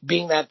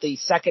 being that the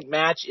second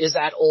match is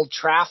at Old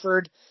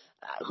Trafford.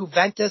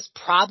 Juventus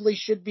probably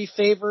should be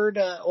favored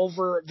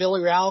over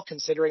Villarreal,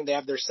 considering they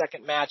have their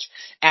second match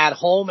at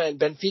home. And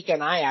Benfica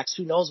and Ajax,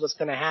 who knows what's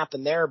going to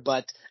happen there.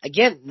 But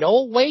again, no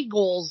away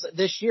goals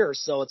this year,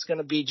 so it's going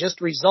to be just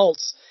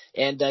results.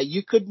 And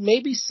you could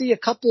maybe see a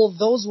couple of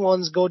those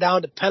ones go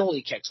down to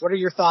penalty kicks. What are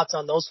your thoughts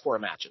on those four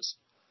matches?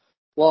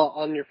 Well,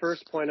 on your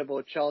first point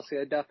about Chelsea,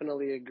 I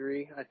definitely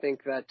agree. I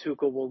think that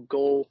Tuchel will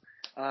go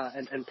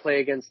and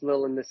play against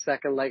Lille in the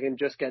second leg and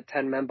just get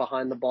 10 men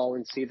behind the ball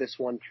and see this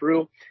one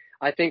through.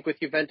 I think with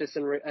Juventus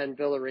and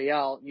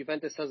Villarreal,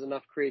 Juventus has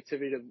enough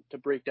creativity to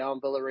break down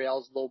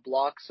Villarreal's low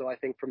block. So I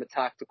think from a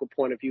tactical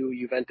point of view,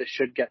 Juventus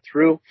should get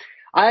through.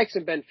 Ajax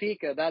and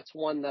Benfica, that's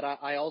one that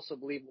I also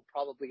believe will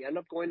probably end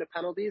up going to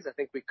penalties. I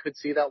think we could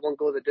see that one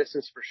go the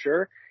distance for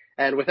sure.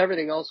 And with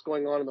everything else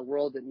going on in the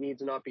world, it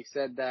needs not be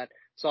said that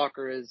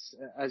soccer is,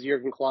 as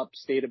Jurgen Klopp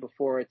stated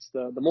before, it's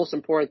the most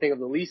important thing of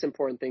the least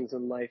important things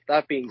in life.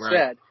 That being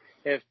said,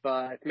 if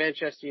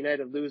Manchester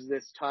United lose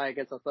this tie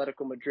against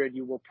Atletico Madrid,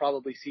 you will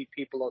probably see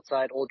people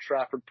outside Old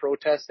Trafford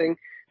protesting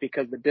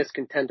because the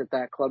discontent at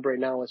that club right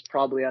now is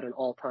probably at an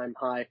all-time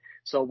high.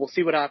 So we'll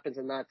see what happens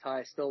in that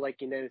tie. Still like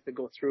United to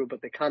go through,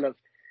 but they kind of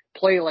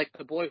play like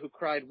the boy who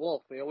cried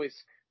wolf. They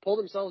always pull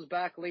themselves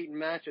back late in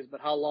matches, but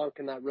how long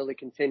can that really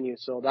continue?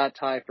 So that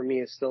tie for me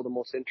is still the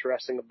most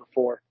interesting of the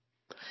four.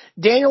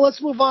 Daniel,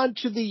 let's move on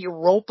to the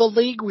Europa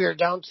League. We are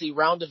down to the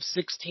round of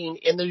 16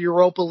 in the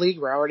Europa League.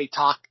 We already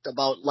talked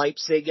about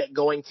Leipzig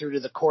going through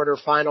to the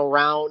quarterfinal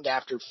round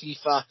after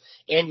FIFA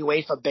and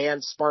UEFA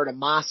banned Sparta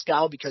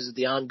Moscow because of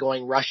the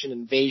ongoing Russian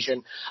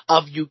invasion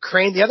of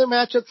Ukraine. The other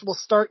matchups will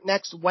start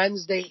next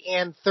Wednesday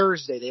and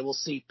Thursday. They will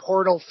see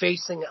Porto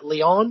facing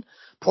Lyon.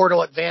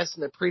 Porto advanced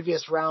in the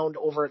previous round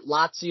over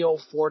Lazio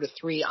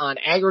 4-3 on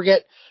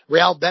aggregate.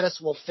 Real Betis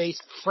will face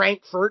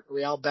Frankfurt.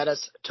 Real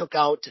Betis took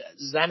out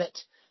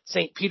Zenit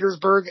St.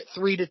 Petersburg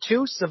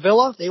 3-2.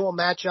 Sevilla, they will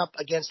match up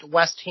against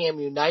West Ham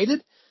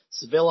United.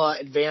 Sevilla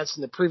advanced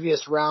in the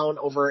previous round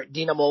over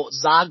Dinamo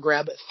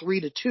Zagreb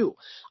 3-2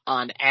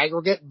 on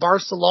aggregate.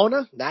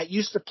 Barcelona, not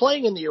used to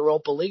playing in the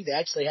Europa League. They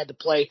actually had to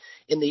play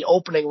in the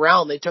opening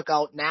round. They took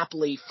out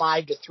Napoli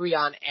 5-3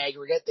 on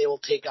aggregate. They will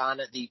take on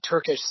the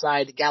Turkish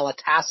side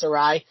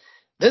Galatasaray.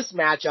 This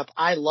matchup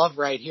I love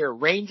right here.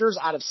 Rangers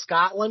out of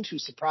Scotland, who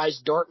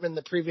surprised Dortmund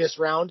the previous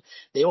round.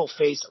 They will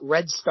face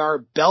Red Star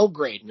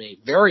Belgrade, a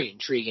very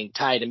intriguing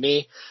tie to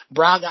me.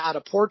 Braga out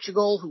of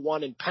Portugal, who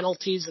won in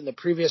penalties in the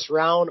previous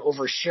round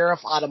over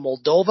Sheriff out of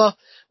Moldova,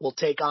 will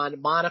take on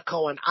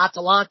Monaco, and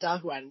Atalanta,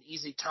 who had an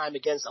easy time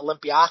against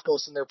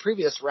Olympiacos in their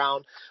previous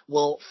round,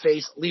 will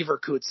face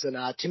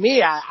Leverkusen. To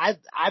me, I've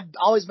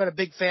always been a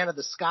big fan of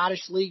the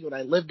Scottish League when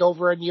I lived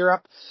over in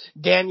Europe.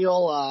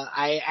 Daniel,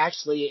 I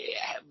actually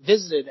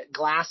visited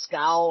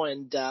Glasgow,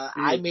 and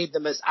I made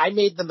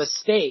the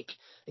mistake.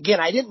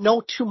 Again, I didn't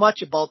know too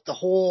much about the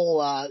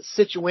whole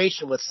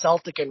situation with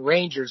Celtic and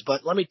Rangers,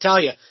 but let me tell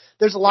you,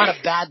 there's a lot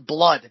of bad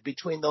blood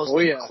between those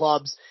two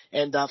clubs.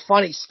 And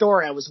funny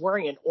story, I was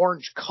wearing an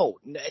orange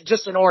coat,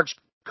 just an orange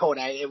coat.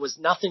 It was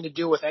nothing to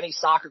do with any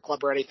soccer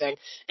club or anything.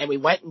 And we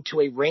went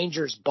into a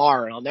Rangers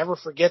bar, and I'll never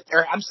forget,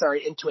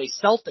 into a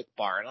Celtic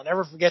bar. And I'll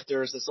never forget, there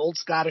was this old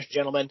Scottish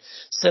gentleman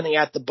sitting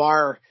at the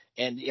bar,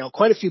 and,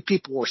 quite a few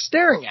people were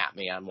staring at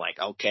me. I'm like,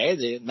 okay,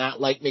 they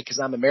not like me because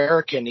I'm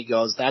American. He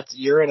goes,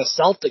 you're in a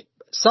Celtic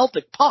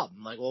pub.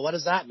 I'm like, well, what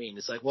does that mean?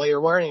 It's like, well,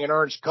 you're wearing an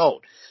orange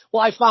coat.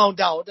 Well, I found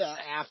out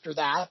after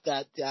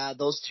that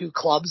those two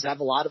clubs have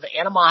a lot of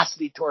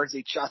animosity towards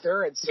each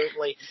other, and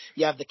certainly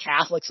you have the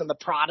Catholics and the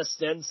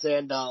Protestants,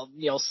 and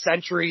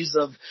centuries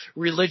of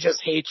religious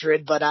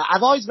hatred. But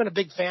I've always been a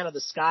big fan of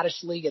the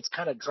Scottish League. It's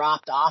kind of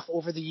dropped off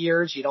over the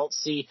years. You don't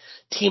see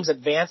teams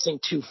advancing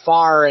too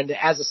far, and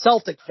as a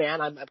Celtic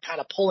fan, I'm kind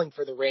of pulling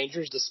for the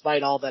Rangers,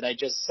 despite all that I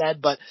just said.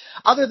 But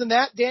other than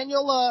that,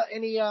 Daniel,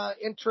 any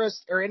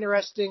interest or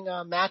interesting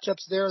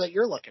matchups there that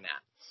you're looking at?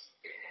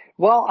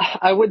 Well,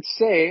 I would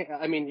say,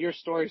 I mean, your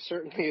story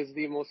certainly is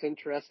the most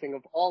interesting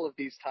of all of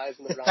these ties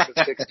in the round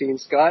of 16,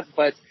 Scott.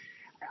 But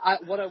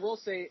what I will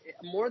say,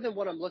 more than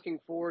what I'm looking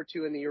forward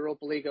to in the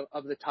Europa League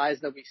of the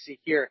ties that we see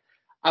here,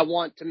 I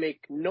want to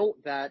make note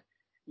that,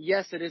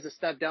 yes, it is a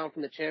step down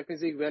from the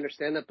Champions League. We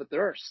understand that, but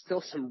there are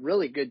still some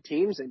really good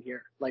teams in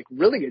here, like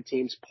really good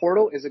teams.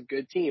 Porto is a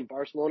good team.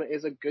 Barcelona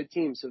is a good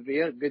team.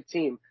 Sevilla, good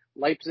team.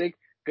 Leipzig,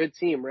 good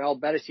team. Real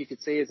Betis, you could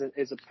say, is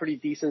a pretty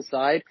decent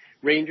side.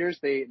 Rangers,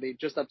 they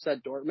just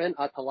upset Dortmund.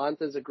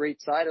 Atalanta is a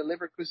great side, and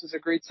Leverkusen is a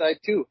great side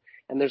too.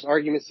 And there's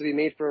arguments to be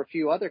made for a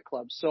few other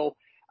clubs. So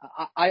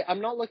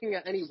I'm not looking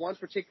at any one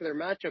particular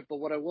matchup, but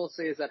what I will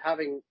say is that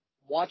having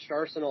watched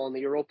Arsenal in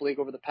the Europa League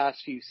over the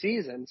past few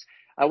seasons,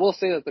 I will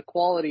say that the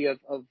quality of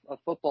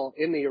football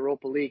in the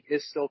Europa League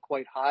is still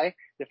quite high. And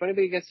if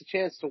anybody gets a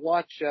chance to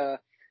watch a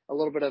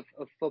little bit of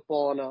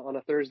football on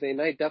a Thursday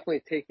night,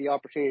 definitely take the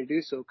opportunity to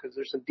do so, because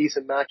there's some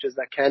decent matches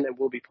that can and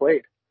will be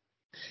played.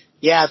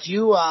 Yeah, if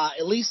you,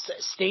 at least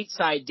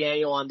stateside,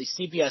 Daniel, on the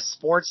CBS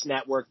Sports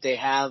Network, they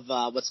have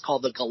what's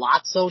called the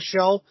Galazzo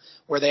Show,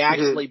 where they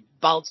actually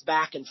bounce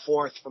back and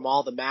forth from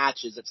all the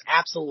matches. It's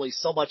absolutely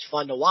so much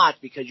fun to watch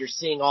because you're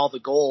seeing all the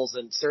goals,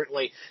 and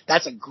certainly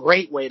that's a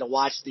great way to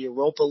watch the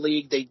Europa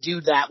League. They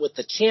do that with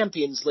the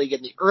Champions League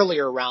in the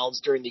earlier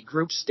rounds during the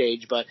group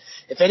stage, but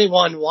if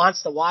anyone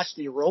wants to watch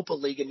the Europa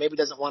League and maybe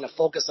doesn't want to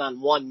focus on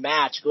one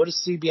match, go to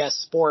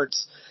CBS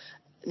Sports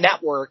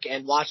Network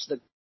and watch the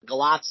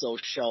Galazzo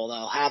Show.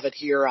 They'll have it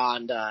here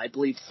on, I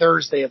believe,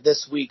 Thursday of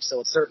this week,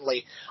 so it's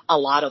certainly a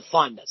lot of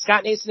fun.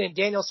 Scott Nason and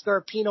Daniel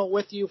Scarpino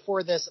with you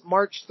for this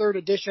March 3rd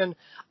edition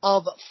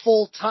of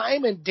Full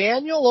Time. And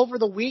Daniel, over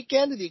the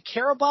weekend, the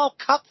Carabao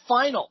Cup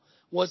Final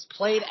was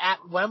played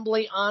at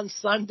Wembley on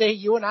Sunday.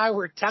 You and I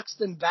were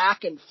texting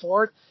back and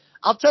forth.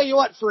 I'll tell you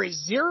what, for a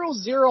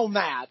 0-0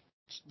 match,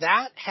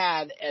 that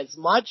had as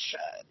much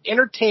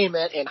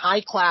entertainment and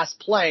high-class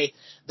play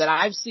that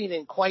I've seen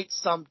in quite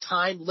some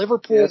time.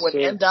 Liverpool would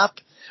end up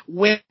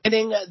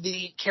winning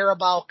the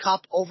Carabao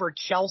Cup over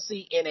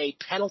Chelsea in a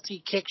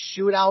penalty kick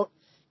shootout,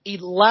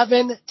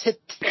 11-10.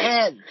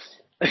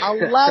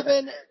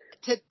 11-10.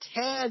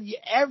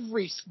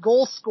 Every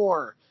goal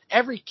scorer,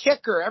 every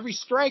kicker, every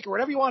striker,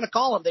 whatever you want to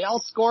call them, they all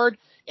scored.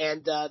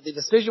 And the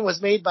decision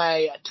was made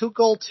by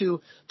Tuchel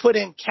to put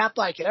in Kepa.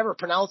 I can never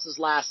pronounce his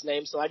last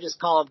name, so I just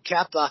call him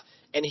Kepa.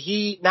 And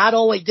he not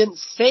only didn't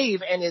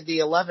save any of the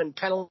 11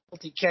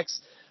 penalty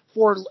kicks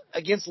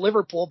against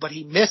Liverpool, but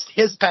he missed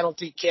his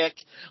penalty kick.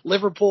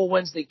 Liverpool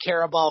wins the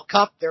Carabao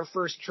Cup, their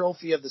first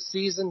trophy of the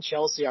season.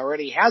 Chelsea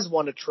already has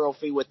won a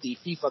trophy with the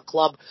FIFA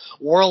Club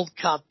World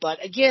Cup.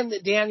 But again,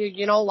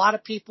 Daniel, a lot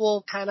of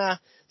people kind of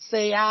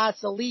say,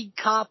 it's a League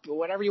Cup or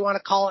whatever you want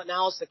to call it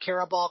now. It's the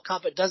Carabao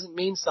Cup. It doesn't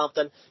mean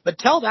something. But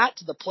tell that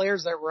to the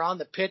players that were on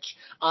the pitch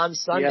on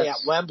Sunday at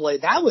Wembley.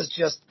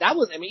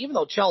 Even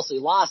though Chelsea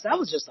lost, that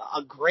was just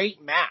a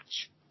great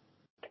match.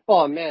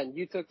 Oh, man,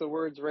 you took the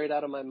words right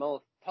out of my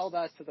mouth. Tell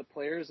that to the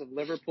players of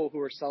Liverpool who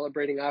were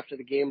celebrating after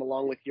the game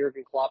along with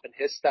Jurgen Klopp and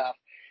his staff.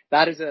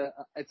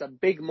 It's a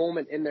big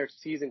moment in their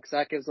season, because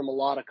that gives them a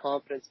lot of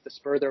confidence to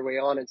spur their way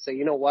on and say,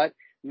 you know what,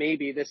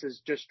 maybe this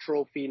is just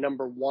trophy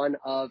number one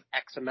of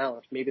X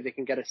amount. Maybe they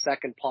can get a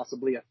second,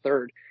 possibly a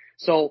third.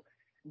 So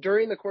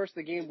during the course of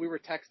the game, we were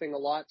texting a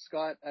lot,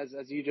 Scott, as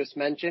you just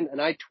mentioned, and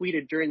I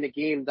tweeted during the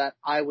game that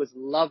I was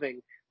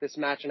loving this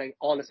match, and I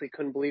honestly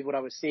couldn't believe what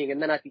I was seeing.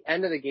 And then at the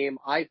end of the game,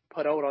 I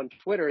put out on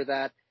Twitter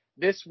that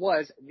this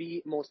was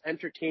the most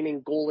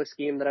entertaining goalless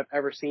game that I've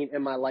ever seen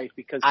in my life,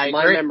 because I to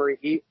my agree.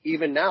 memory,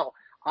 even now,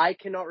 I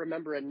cannot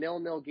remember a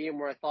 0-0 game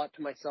where I thought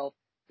to myself,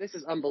 this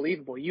is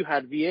unbelievable. You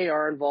had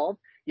VAR involved,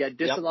 you had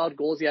Yep. disallowed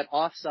goals, you had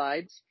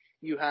offsides,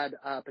 you had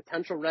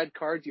potential red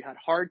cards, you had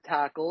hard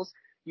tackles,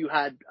 you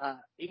had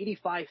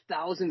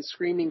 85,000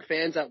 screaming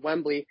fans at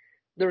Wembley.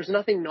 There was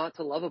nothing not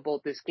to love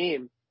about this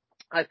game.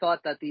 I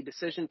thought that the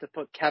decision to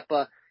put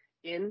Kepa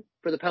in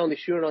for the penalty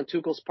shootout on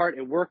Tuchel's part,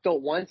 it worked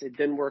out once. It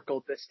didn't work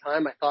out this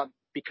time. I thought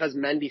because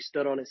Mendy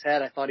stood on his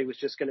head, I thought he was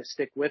just going to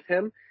stick with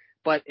him.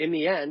 But in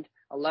the end,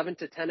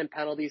 11-10 in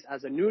penalties.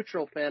 As a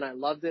neutral fan, I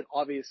loved it.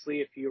 Obviously,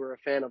 if you were a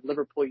fan of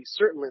Liverpool, you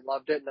certainly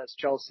loved it. And as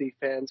Chelsea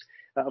fans,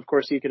 of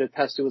course, you could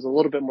attest it was a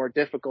little bit more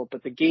difficult.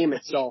 But the game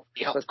itself,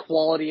 Yep. the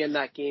quality in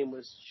that game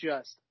was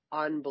just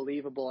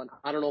unbelievable. And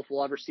I don't know if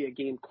we'll ever see a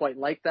game quite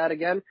like that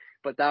again.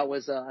 But that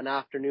was an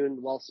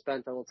afternoon well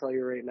spent, I will tell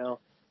you right now.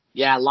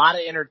 Yeah, a lot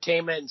of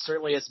entertainment, and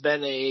certainly it's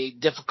been a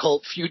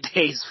difficult few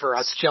days for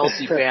us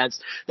Chelsea fans.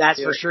 That's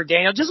Yeah. for sure.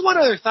 Daniel, just one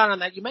other thought on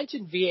that. You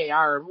mentioned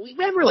VAR. We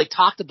haven't really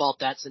talked about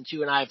that since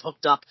you and I have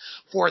hooked up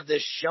for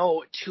this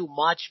show too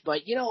much.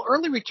 But,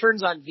 early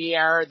returns on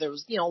VAR, there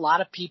was, a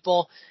lot of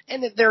people,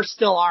 and there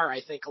still are,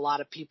 I think, a lot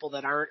of people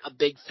that aren't a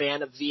big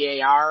fan of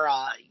VAR.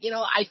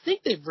 I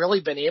think they've really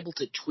been able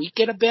to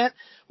tweak it a bit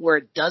where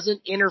it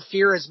doesn't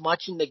interfere as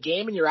much in the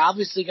game, and you're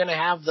obviously going to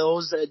have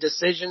those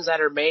decisions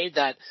that are made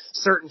that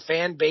certain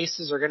fan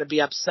bases are going to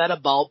be upset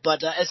about.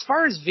 But as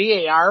far as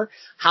VAR,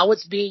 how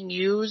it's being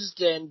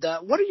used, and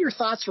what are your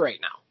thoughts right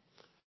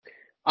now?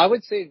 I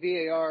would say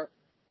VAR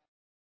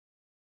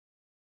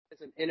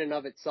isn't in and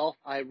of itself.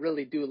 I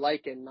really do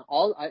like it. And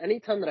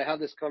anytime that I have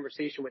this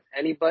conversation with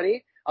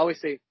anybody, I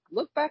always say,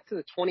 look back to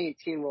the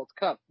 2018 World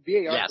Cup.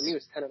 VAR for me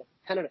was 10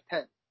 out of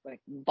 10. Like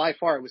by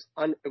far, it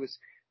was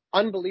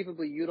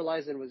unbelievably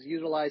utilized, and was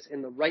utilized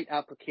in the right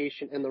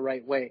application in the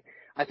right way.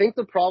 I think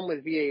the problem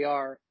with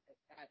VAR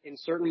in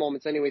certain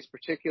moments anyways,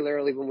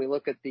 particularly when we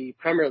look at the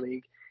Premier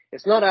League,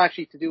 it's not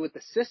actually to do with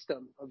the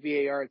system of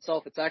VAR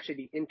itself. It's actually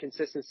the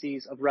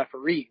inconsistencies of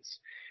referees.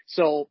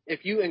 So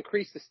if you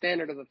increase the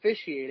standard of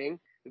officiating,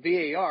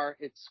 VAR,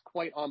 it's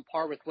quite on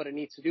par with what it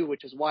needs to do,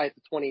 which is why at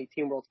the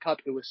 2018 World Cup,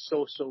 it was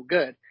so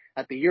good.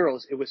 At the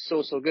Euros, it was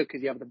so good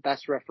because you have the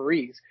best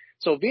referees.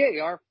 So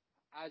VAR,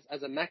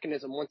 as a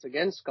mechanism, once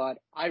again, Scott,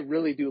 I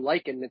really do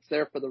like it, and it's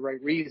there for the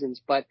right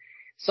reasons. But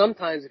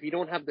sometimes if you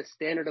don't have the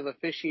standard of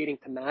officiating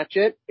to match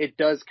it, it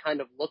does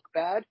kind of look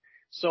bad.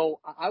 So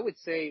I would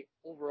say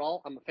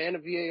overall, I'm a fan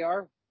of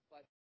VAR,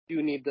 but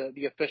do need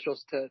the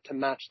officials to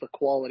match the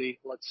quality,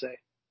 let's say.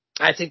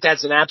 I think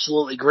that's an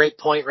absolutely great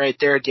point right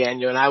there,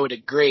 Daniel, and I would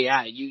agree.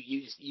 Yeah,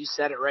 you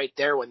said it right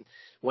there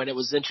when it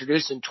was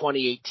introduced in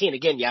 2018.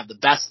 Again, you have the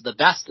best of the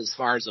best as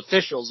far as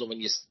officials, and when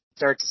you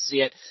start to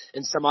see it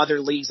in some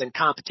other leagues and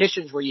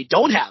competitions where you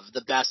don't have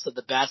the best of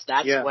the best,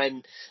 that's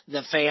when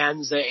the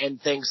fans and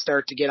things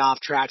start to get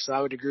off track. So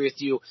I would agree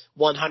with you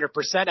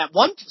 100%. At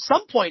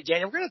some point,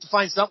 Daniel, we're going to have to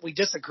find something we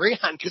disagree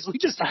on because we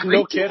just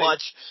agree too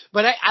much.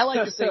 But I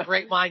like to say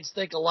great minds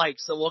think alike,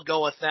 so we'll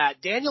go with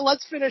that. Daniel,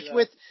 let's finish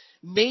with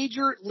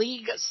Major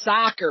League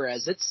Soccer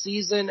as its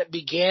season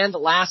began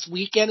last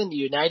weekend in the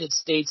United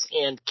States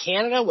and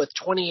Canada with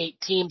 28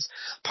 teams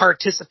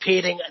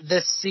participating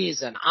this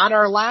season. On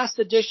our last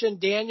edition,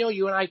 Daniel,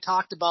 you and I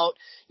talked about,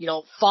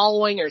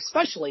 following, or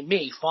especially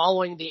me,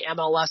 following the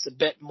MLS a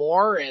bit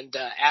more. And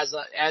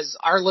as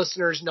our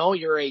listeners know,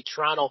 you're a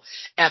Toronto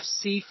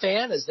FC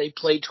fan as they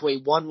played to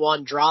a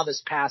 1-1 draw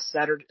this past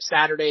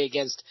Saturday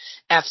against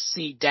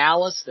FC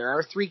Dallas. There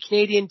are 3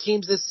 Canadian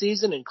teams this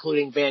season,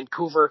 including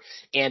Vancouver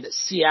and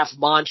CF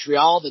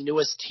Montreal. The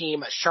newest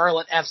team,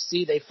 Charlotte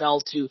FC, they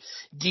fell to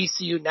DC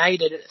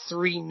United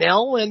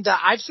 3-0. And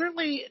I've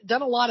certainly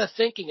done a lot of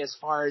thinking as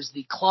far as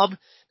the club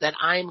that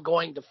I'm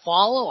going to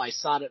follow. I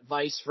sought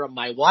advice from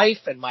my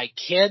wife and my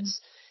kids.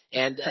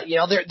 And,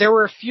 there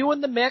were a few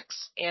in the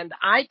mix, and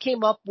I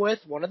came up with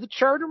one of the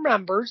charter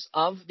members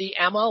of the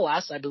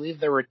MLS. I believe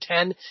there were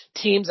 10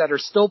 teams that are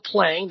still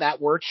playing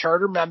that were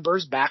charter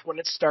members back when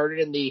it started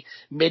in the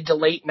mid to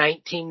late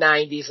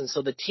 1990s. And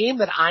so the team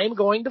that I'm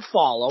going to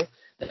follow,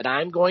 that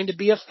I'm going to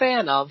be a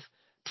fan of,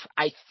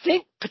 I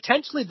think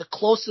potentially the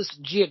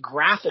closest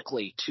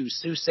geographically to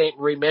Sault Ste.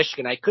 Marie,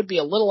 Michigan. I could be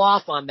a little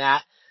off on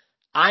that.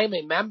 I'm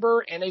a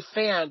member and a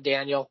fan,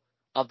 Daniel,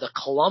 of the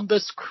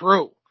Columbus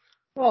Crew.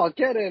 Oh,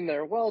 get in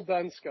there. Well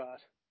done, Scott.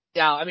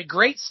 Yeah, I mean,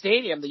 great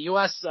stadium. The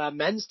U.S.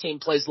 Men's team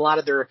plays a lot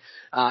of their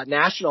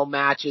national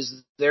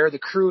matches there. The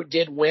Crew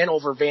did win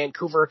over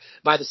Vancouver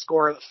by the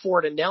score of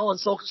 4-0. And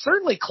so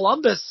certainly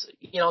Columbus,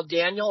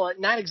 Daniel,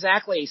 not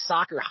exactly a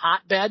soccer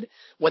hotbed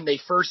when they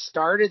first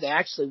started.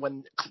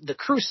 When the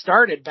Crew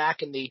started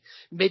back in the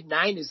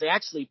mid-90s, they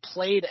actually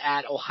played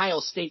at Ohio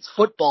State's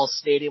football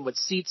stadium with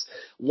seats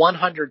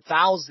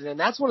 100,000. And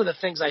that's one of the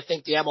things I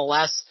think the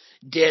MLS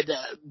did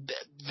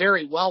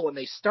very well when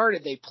they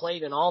started. They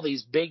played in all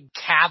these big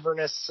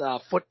cavernous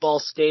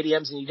football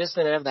stadiums, and you just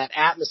didn't have that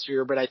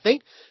atmosphere. But I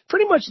think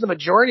pretty much the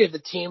majority of the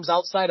teams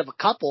outside of a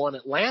couple in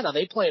Atlanta,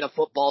 they play in a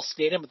football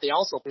stadium, but they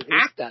also Mm-hmm.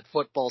 pack that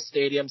football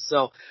stadium.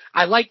 So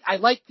I like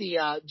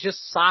the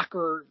just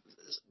soccer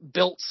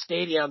built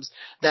stadiums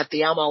that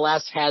the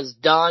MLS has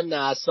done.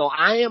 So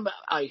I am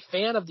a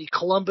fan of the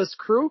Columbus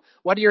Crew.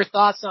 What are your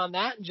thoughts on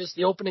that and just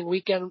the opening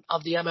weekend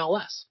of the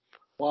MLS?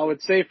 Well, I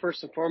would say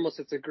first and foremost,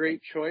 it's a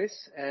great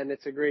choice, and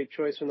it's a great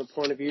choice from the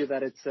point of view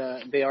that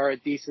they are a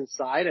decent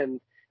side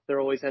and they're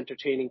always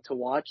entertaining to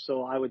watch.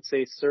 So I would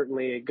say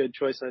certainly a good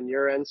choice on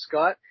your end,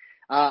 Scott.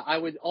 I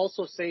would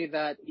also say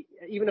that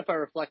even if I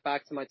reflect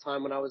back to my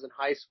time when I was in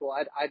high school,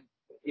 I'd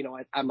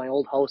at my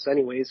old house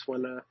anyways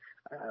when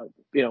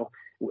you know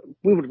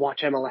we would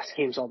watch MLS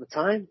games all the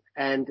time,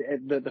 and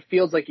the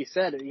fields, like you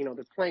said,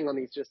 they're playing on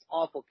these just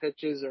awful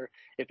pitches, or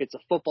if it's a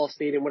football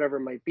stadium, whatever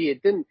it might be,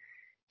 it didn't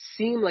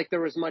seem like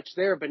there was much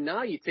there. But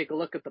now you take a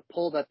look at the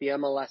pull that the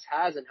MLS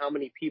has and how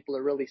many people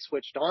are really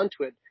switched on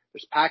to it.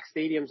 There's packed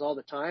stadiums all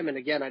the time. And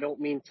again, I don't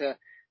mean to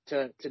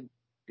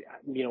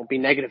be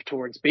negative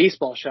towards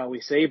baseball, shall we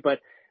say, but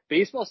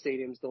baseball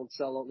stadiums don't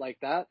sell out like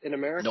that in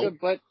America. Nope.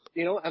 But,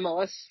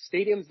 MLS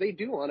stadiums, they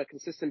do on a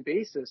consistent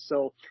basis.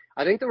 So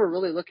I think that we're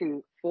really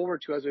looking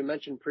forward to, as we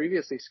mentioned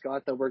previously,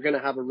 Scott, that we're going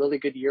to have a really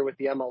good year with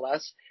the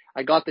MLS.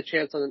 I got the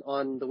chance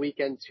on the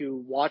weekend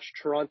to watch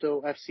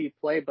Toronto FC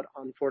play, but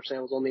unfortunately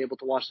I was only able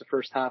to watch the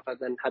first half. I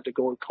then had to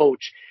go and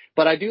coach.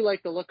 But I do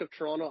like the look of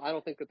Toronto. I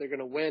don't think that they're going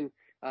to win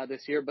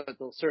this year, but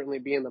they'll certainly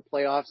be in the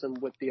playoffs, and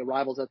with the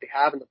arrivals that they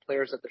have and the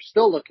players that they're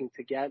still looking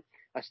to get,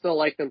 I still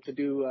like them to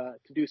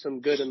do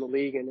some good in the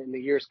league and in the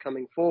years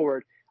coming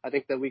forward. I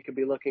think that we could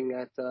be looking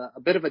at a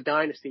bit of a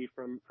dynasty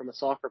from a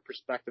soccer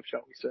perspective,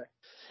 shall we say.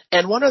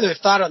 And one other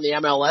thought on the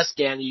MLS,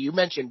 Dan, you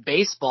mentioned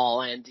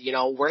baseball, and,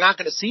 we're not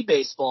going to see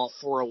baseball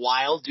for a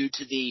while due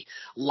to the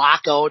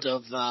lockout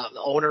of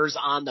owners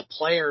on the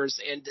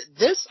players. And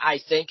this, I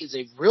think, is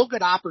a real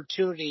good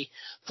opportunity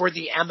for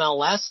the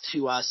MLS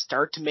to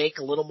start to make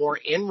a little more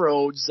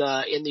inroads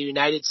in the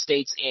United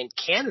States and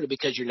Canada,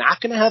 because you're not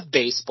going to have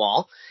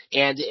baseball.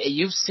 And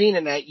you've seen,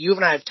 and you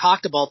and I have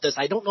talked about this.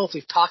 I don't know if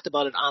we've talked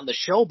about it on the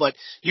show, but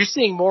you're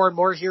seeing more and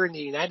more here in the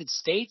United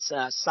States,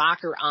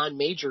 soccer on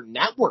major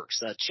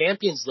networks,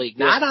 Champions League,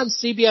 not on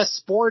CBS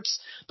Sports,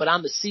 but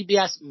on the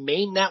CBS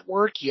main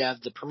network. You have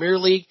the Premier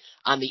League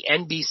on the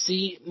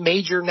NBC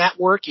major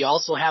network. You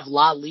also have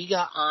La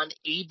Liga on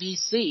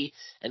ABC.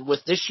 And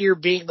with this year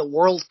being the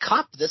World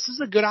Cup, this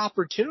is a good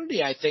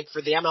opportunity, I think,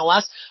 for the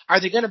MLS.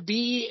 Are they going to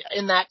be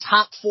in that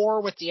top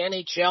four with the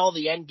NHL,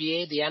 the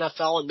NBA, the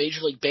NFL, and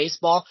Major League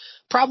Baseball?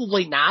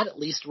 Probably not, at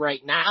least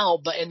right now,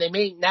 and they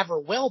may never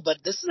will, but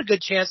this is a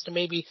good chance to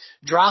maybe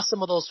draw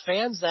some of those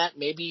fans that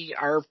maybe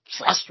are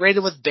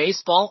frustrated with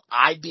baseball,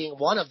 I being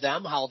one of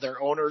them, how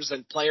their owners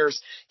and players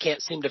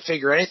can't seem to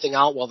figure anything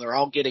out while they're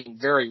all getting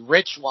very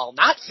rich while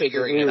not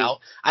figuring it out.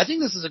 I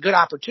think this is a good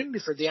opportunity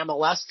for the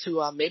MLS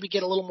to maybe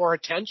get a little more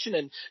attention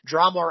and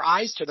draw more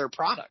eyes to their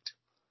product.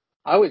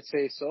 I would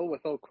say so,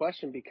 without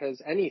question,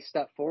 because any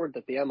step forward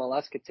that the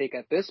MLS could take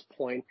at this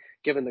point,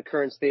 given the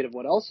current state of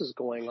what else is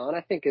going on,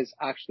 I think is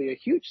actually a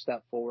huge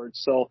step forward.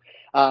 So,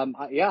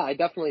 I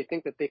definitely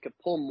think that they could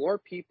pull more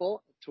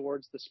people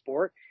towards the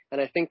sport.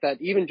 And I think that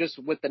even just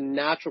with the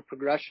natural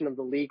progression of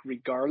the league,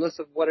 regardless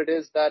of what it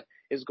is that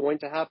is going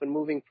to happen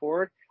moving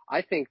forward,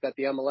 I think that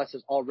the MLS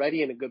is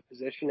already in a good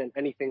position, and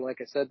anything,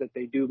 like I said, that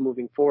they do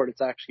moving forward, it's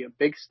actually a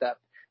big step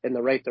in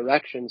the right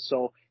direction.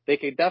 So they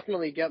could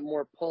definitely get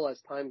more pull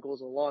as time goes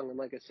along. And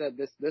like I said,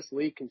 this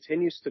league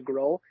continues to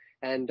grow,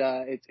 and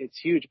it's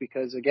huge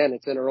because, again,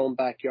 it's in our own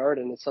backyard,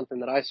 and it's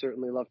something that I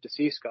certainly love to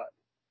see, Scott.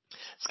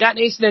 Scott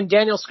Nason and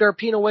Daniel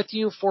Scarpino with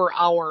you for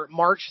our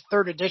March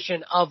 3rd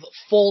edition of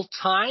Full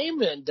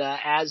Time. And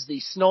as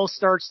the snow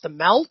starts to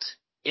melt,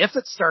 if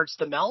it starts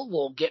to melt,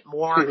 we'll get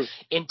more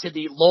into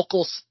the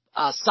local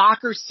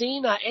soccer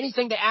scene.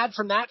 Anything to add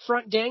from that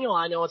front, Daniel?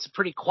 I know it's a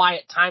pretty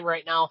quiet time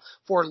right now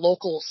for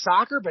local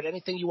soccer, but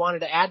anything you wanted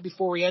to add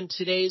before we end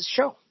today's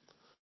show?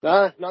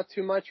 Not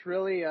too much,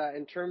 really.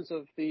 In terms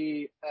of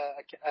the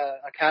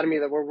academy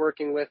that we're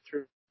working with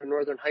through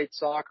Northern Heights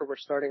Soccer, we're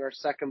starting our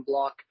second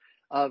block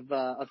of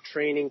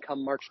training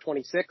come March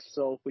 26th.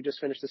 So we just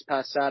finished this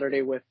past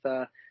Saturday with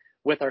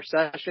our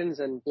sessions,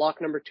 and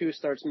block number 2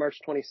 starts March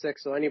 26th.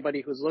 So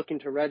anybody who's looking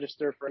to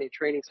register for any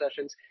training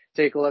sessions,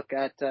 take a look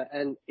at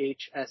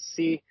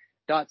nhsc.ca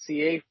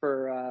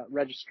for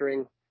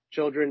registering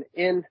children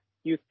in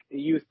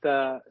youth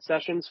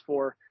sessions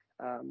for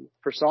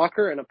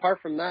soccer. And apart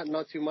from that,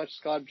 not too much,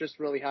 Scott. Just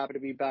really happy to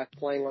be back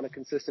playing on a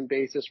consistent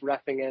basis.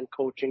 Reffing and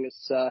coaching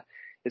is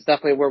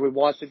definitely where we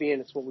want to be,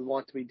 and it's what we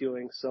want to be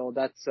doing. So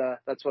that's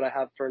what I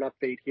have for an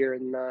update here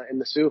in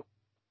the Sioux.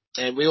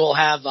 And we will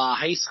have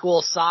high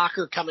school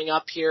soccer coming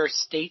up here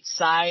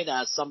stateside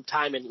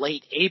sometime in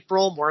late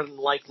April, more than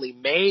likely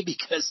May,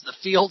 because the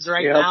fields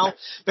right now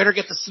better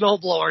get the snow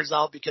blowers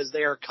out because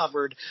they are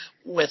covered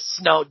with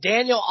snow.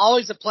 Daniel,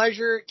 always a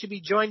pleasure to be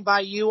joined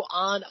by you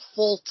on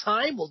Full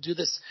Time. We'll do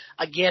this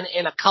again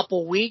in a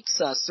couple weeks.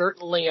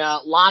 Certainly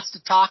lots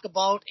to talk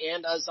about,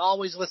 and as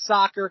always with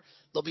soccer,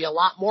 there'll be a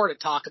lot more to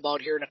talk about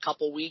here in a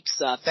couple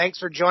weeks. Thanks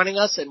for joining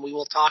us, and we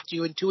will talk to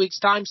you in 2 weeks'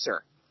 time,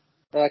 sir.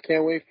 I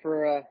can't wait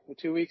for the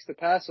 2 weeks to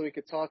pass so we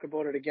could talk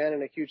about it again.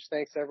 And a huge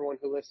thanks to everyone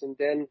who listened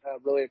in.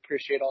 Really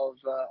appreciate all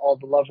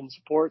the love and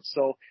support.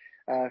 So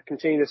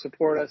continue to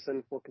support us,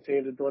 and we'll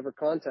continue to deliver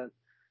content.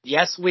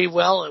 Yes, we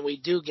will, and we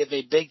do give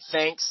a big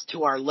thanks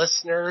to our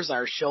listeners.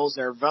 Our shows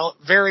are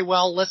very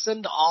well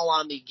listened, all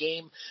on the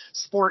Game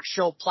Sports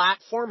Show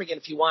platform. Again,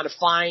 if you want to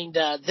find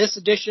this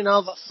edition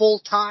of Full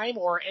Time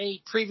or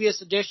any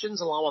previous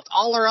editions, along with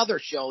all our other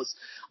shows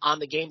on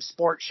the Game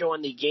Sports Show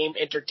and the Game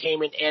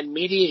Entertainment and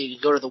Media, you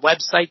can go to the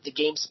website,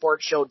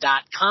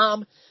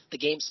 thegamesportshow.com,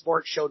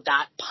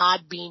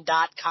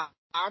 thegamesportshow.podbean.com.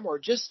 Or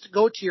just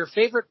go to your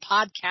favorite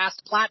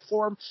podcast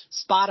platform,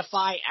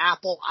 Spotify,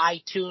 Apple,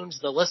 iTunes,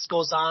 the list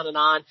goes on and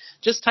on.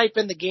 Just type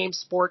in the Game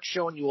Sports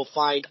Show and you will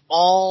find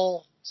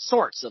all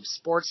sorts of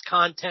sports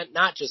content,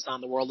 not just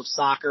on the world of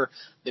soccer,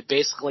 but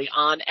basically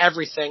on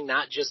everything,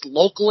 not just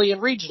locally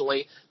and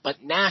regionally,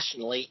 but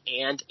nationally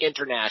and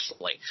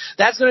internationally.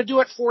 That's going to do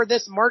it for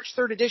this March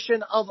 3rd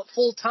edition of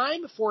Full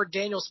Time. For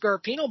Daniel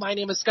Scarpino, my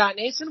name is Scott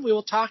Nason. We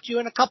will talk to you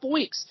in a couple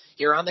weeks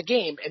here on the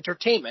Game,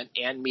 Entertainment,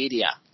 and Media.